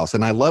Axe House.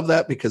 And I love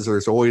that because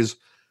there's always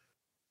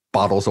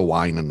bottles of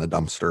wine in the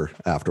dumpster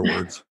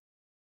afterwards.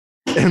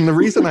 And the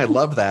reason I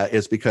love that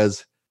is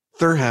because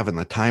they're having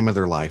the time of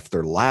their life.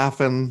 They're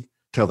laughing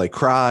till they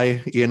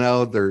cry,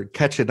 they're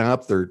catching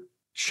up, they're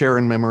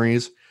sharing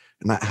memories,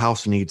 and that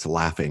house needs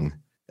laughing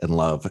and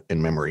love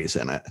and memories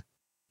in it.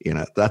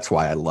 That's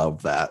why I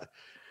love that.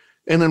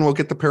 And then we'll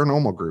get the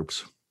paranormal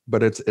groups,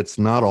 but it's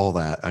not all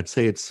that. I'd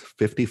say it's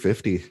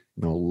 50-50,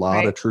 a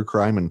lot of true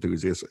crime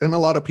enthusiasts and a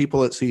lot of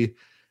people that see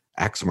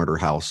Axe Murder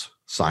House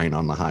sign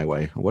on the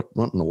highway. What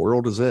in the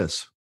world is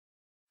this?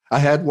 I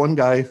had one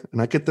guy,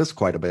 and I get this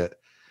quite a bit.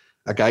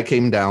 A guy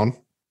came down.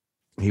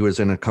 He was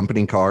in a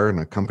company car and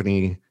a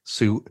company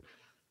suit,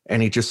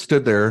 and he just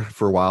stood there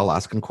for a while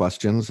asking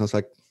questions. I was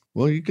like,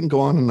 well, you can go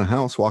on in the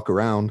house, walk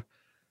around.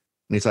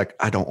 And he's like,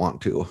 I don't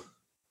want to.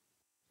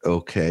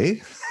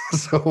 Okay.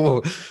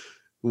 So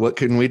what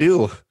can we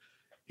do?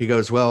 He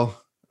goes, well,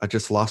 I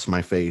just lost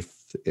my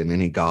faith in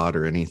any God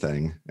or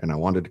anything, and I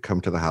wanted to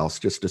come to the house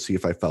just to see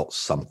if I felt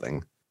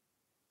something.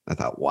 I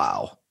thought,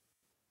 wow,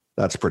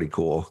 that's pretty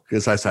cool.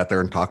 Because I sat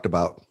there and talked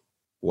about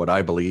what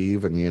I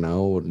believe and,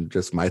 and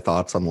just my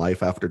thoughts on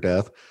life after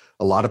death.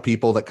 A lot of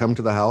people that come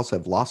to the house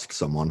have lost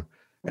someone,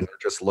 and they're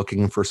just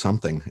looking for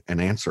something,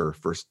 an answer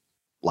for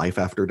life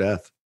after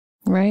death.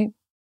 Right.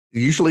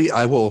 Usually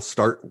I will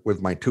start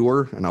with my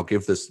tour and I'll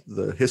give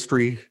the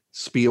history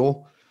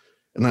spiel.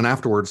 And then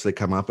afterwards they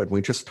come up and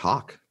we just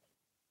talk.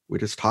 We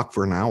just talk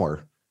for an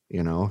hour,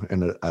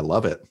 and I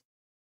love it.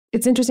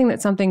 It's interesting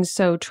that something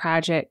so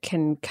tragic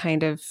can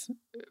kind of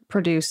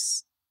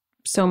produce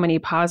so many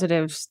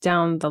positives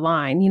down the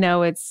line.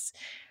 It's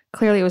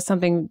clearly it was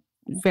something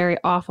very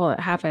awful that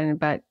happened,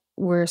 but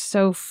we're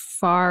so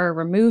far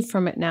removed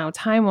from it now,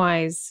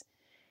 time-wise.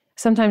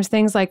 Sometimes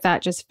things like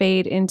that just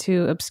fade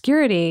into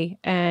obscurity,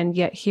 and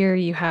yet here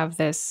you have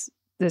this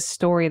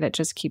story that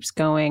just keeps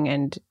going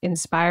and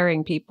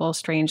inspiring people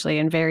strangely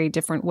in very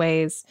different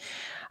ways.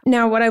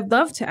 Now, what I'd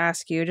love to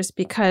ask you, just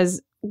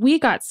because we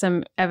got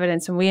some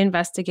evidence and we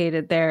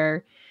investigated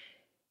there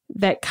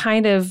that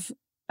kind of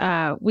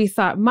we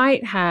thought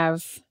might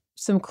have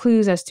some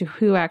clues as to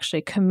who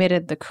actually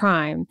committed the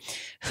crime.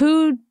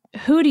 Who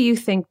do you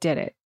think did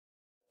it?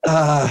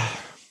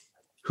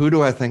 Who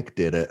do I think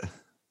did it?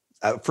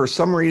 For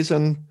some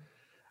reason,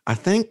 I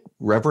think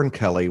Reverend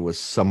Kelly was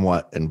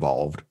somewhat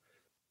involved.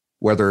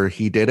 Whether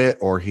he did it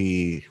or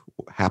he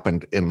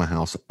happened in the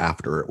house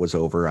after it was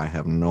over, I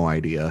have no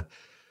idea.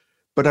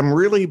 But I'm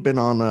really been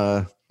on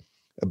a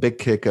big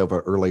kick of an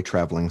early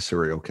traveling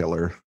serial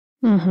killer.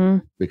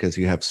 Mm-hmm. Because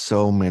you have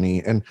so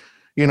many. And,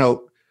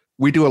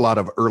 we do a lot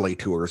of early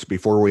tours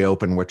before we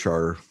open, which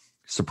are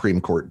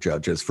Supreme Court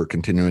judges for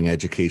continuing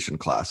education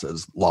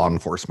classes, law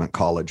enforcement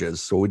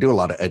colleges. So we do a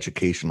lot of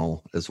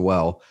educational as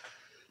well.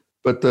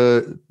 But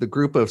the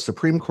group of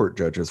Supreme Court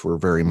judges were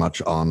very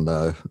much on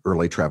the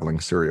early traveling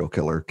serial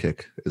killer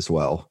kick as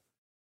well.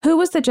 Who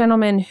was the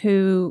gentleman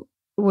who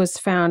was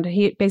found?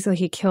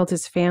 He killed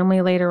his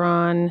family later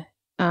on.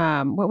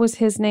 What was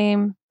his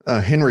name?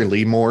 Henry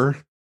Lee Moore.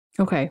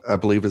 Okay. I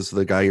believe is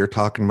the guy you're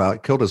talking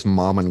about. Killed his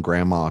mom and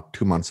grandma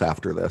 2 months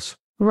after this.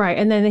 Right.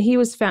 And then it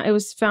was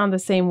found the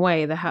same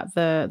way.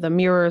 The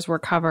mirrors were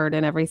covered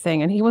and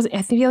everything. And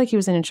I feel like he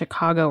was in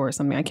Chicago or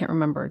something. I can't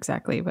remember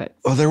exactly, but.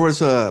 Oh, there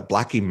was a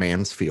Blackie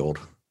Mansfield,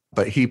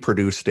 but he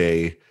produced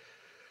a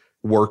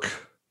work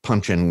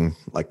punch-in,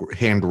 like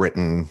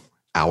handwritten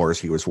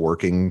hours he was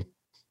working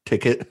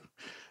ticket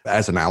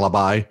as an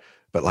alibi.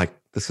 But like,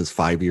 this is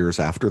 5 years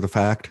after the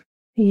fact.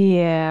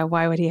 Yeah.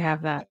 Why would he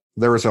have that?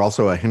 There was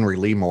also a Henry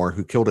Lee Moore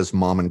who killed his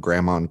mom and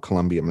grandma in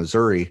Columbia,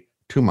 Missouri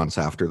 2 months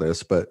after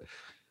this, but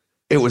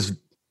it was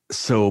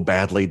so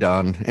badly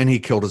done. And he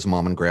killed his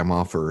mom and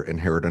grandma for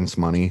inheritance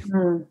money.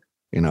 Mm.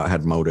 You know, it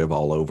had motive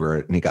all over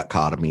it, and he got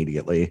caught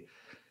immediately.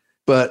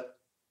 But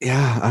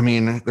yeah, I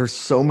mean, there's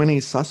so many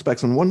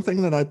suspects. And one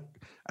thing that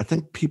I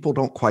think people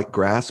don't quite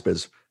grasp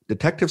is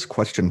detectives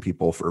question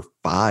people for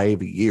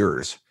 5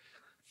 years.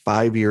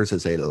 5 years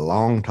is a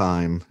long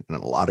time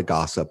and a lot of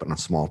gossip in a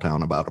small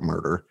town about a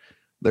murder.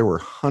 There were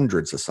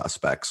hundreds of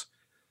suspects.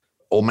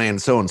 Old man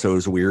so-and-so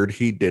is weird.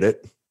 He did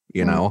it,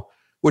 you know,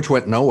 which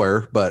went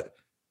nowhere. But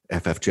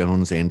F.F.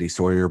 Jones, Andy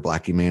Sawyer,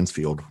 Blackie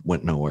Mansfield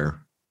went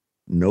nowhere.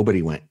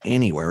 Nobody went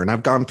anywhere. And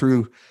I've gone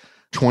through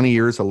 20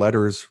 years of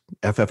letters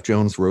F.F.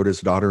 Jones wrote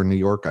his daughter in New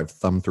York. I've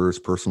thumbed through his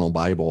personal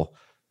Bible.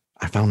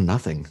 I found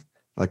nothing.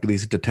 Like,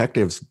 these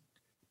detectives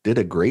did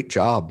a great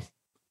job.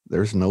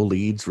 There's no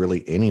leads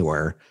really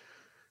anywhere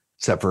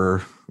except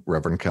for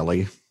Reverend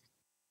Kelly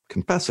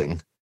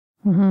confessing.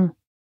 Mm-hmm.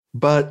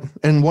 But,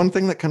 and one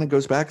thing that kind of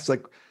goes back is,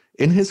 like,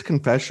 in his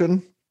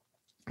confession,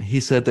 he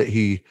said that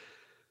he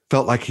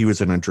felt like he was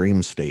in a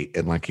dream state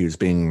and like he was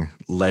being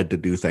led to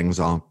do things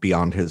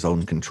beyond his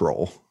own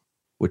control,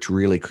 which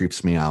really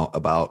creeps me out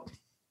about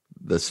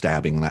the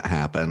stabbing that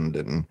happened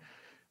and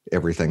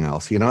everything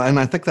else, you know? And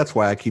I think that's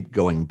why I keep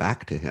going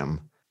back to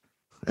him.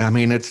 I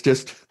mean, it's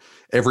just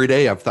every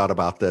day I've thought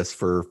about this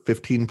for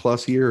 15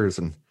 plus years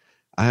and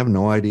I have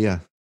no idea.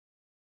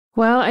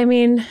 Well, I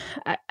mean,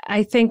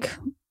 I think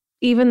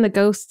even the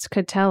ghosts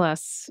could tell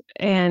us,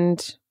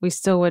 and we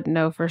still wouldn't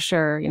know for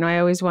sure. You know, I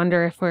always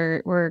wonder if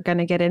we're going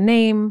to get a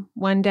name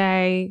one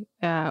day,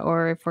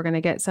 or if we're going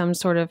to get some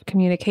sort of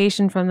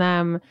communication from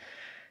them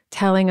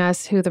telling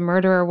us who the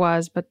murderer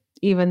was. But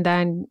even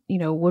then, you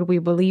know, would we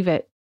believe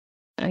it?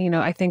 You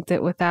know, I think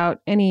that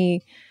without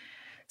any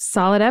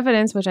solid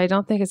evidence, which I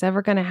don't think is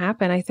ever going to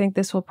happen, I think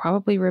this will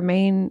probably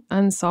remain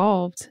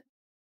unsolved.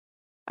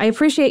 I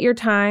appreciate your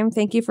time.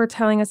 Thank you for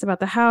telling us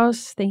about the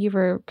house. Thank you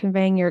for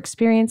conveying your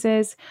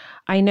experiences.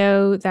 I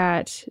know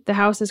that the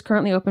house is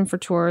currently open for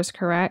tours,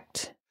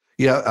 correct?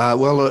 Yeah,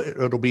 well,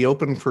 it'll be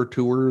open for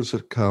tours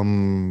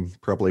come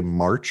probably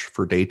March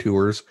for day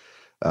tours.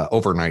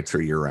 Overnights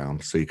are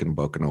year-round, so you can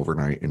book an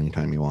overnight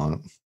anytime you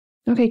want.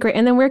 Okay, great.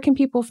 And then where can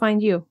people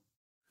find you?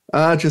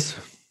 Just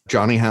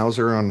Johnny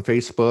Hauser on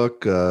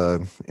Facebook,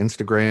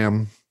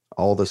 Instagram,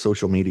 all the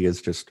social media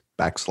is just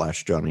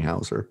 / Johnny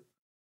Hauser.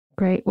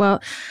 Great. Well,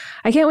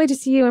 I can't wait to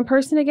see you in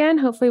person again.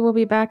 Hopefully we'll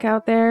be back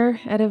out there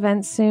at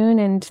events soon.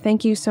 And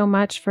thank you so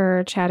much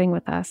for chatting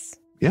with us.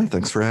 Yeah,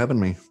 thanks for having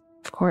me.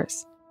 Of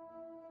course.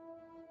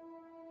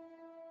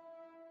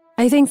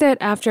 I think that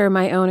after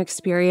my own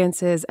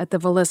experiences at the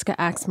Villisca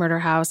Axe Murder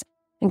House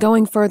and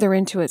going further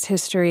into its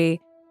history,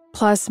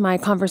 plus my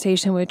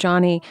conversation with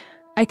Johnny,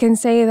 I can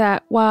say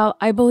that while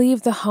I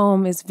believe the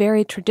home is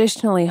very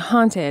traditionally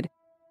haunted,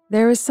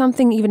 there is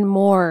something even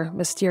more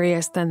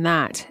mysterious than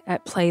that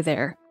at play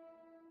there.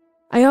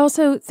 I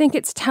also think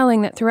it's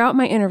telling that throughout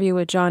my interview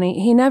with Johnny,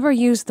 he never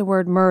used the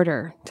word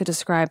murder to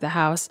describe the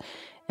house,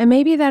 and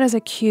maybe that is a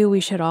cue we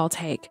should all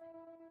take.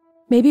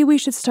 Maybe we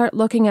should start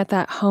looking at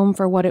that home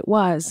for what it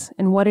was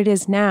and what it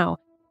is now,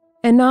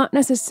 and not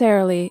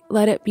necessarily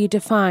let it be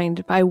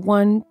defined by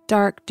one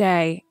dark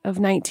day of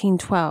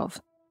 1912.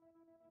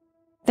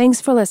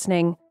 Thanks for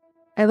listening.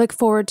 I look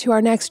forward to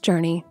our next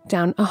journey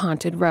down a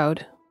haunted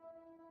road.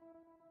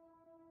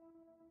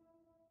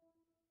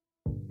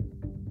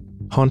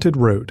 Haunted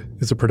Road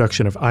is a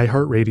production of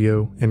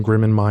iHeartRadio and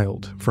Grim and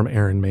Mild from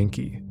Aaron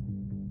Mahnke.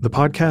 The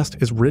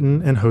podcast is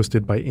written and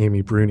hosted by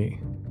Amy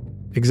Bruni.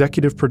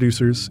 Executive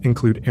producers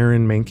include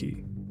Aaron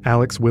Mahnke,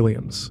 Alex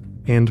Williams,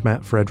 and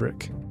Matt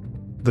Frederick.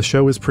 The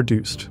show is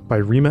produced by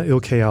Rima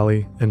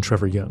Ilkayali and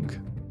Trevor Young.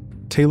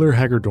 Taylor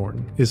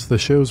Hagerdorn is the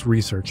show's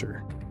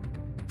researcher.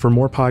 For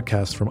more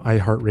podcasts from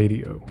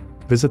iHeartRadio,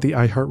 visit the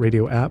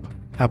iHeartRadio app,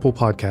 Apple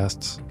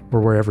Podcasts, or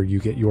wherever you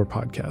get your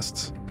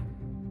podcasts.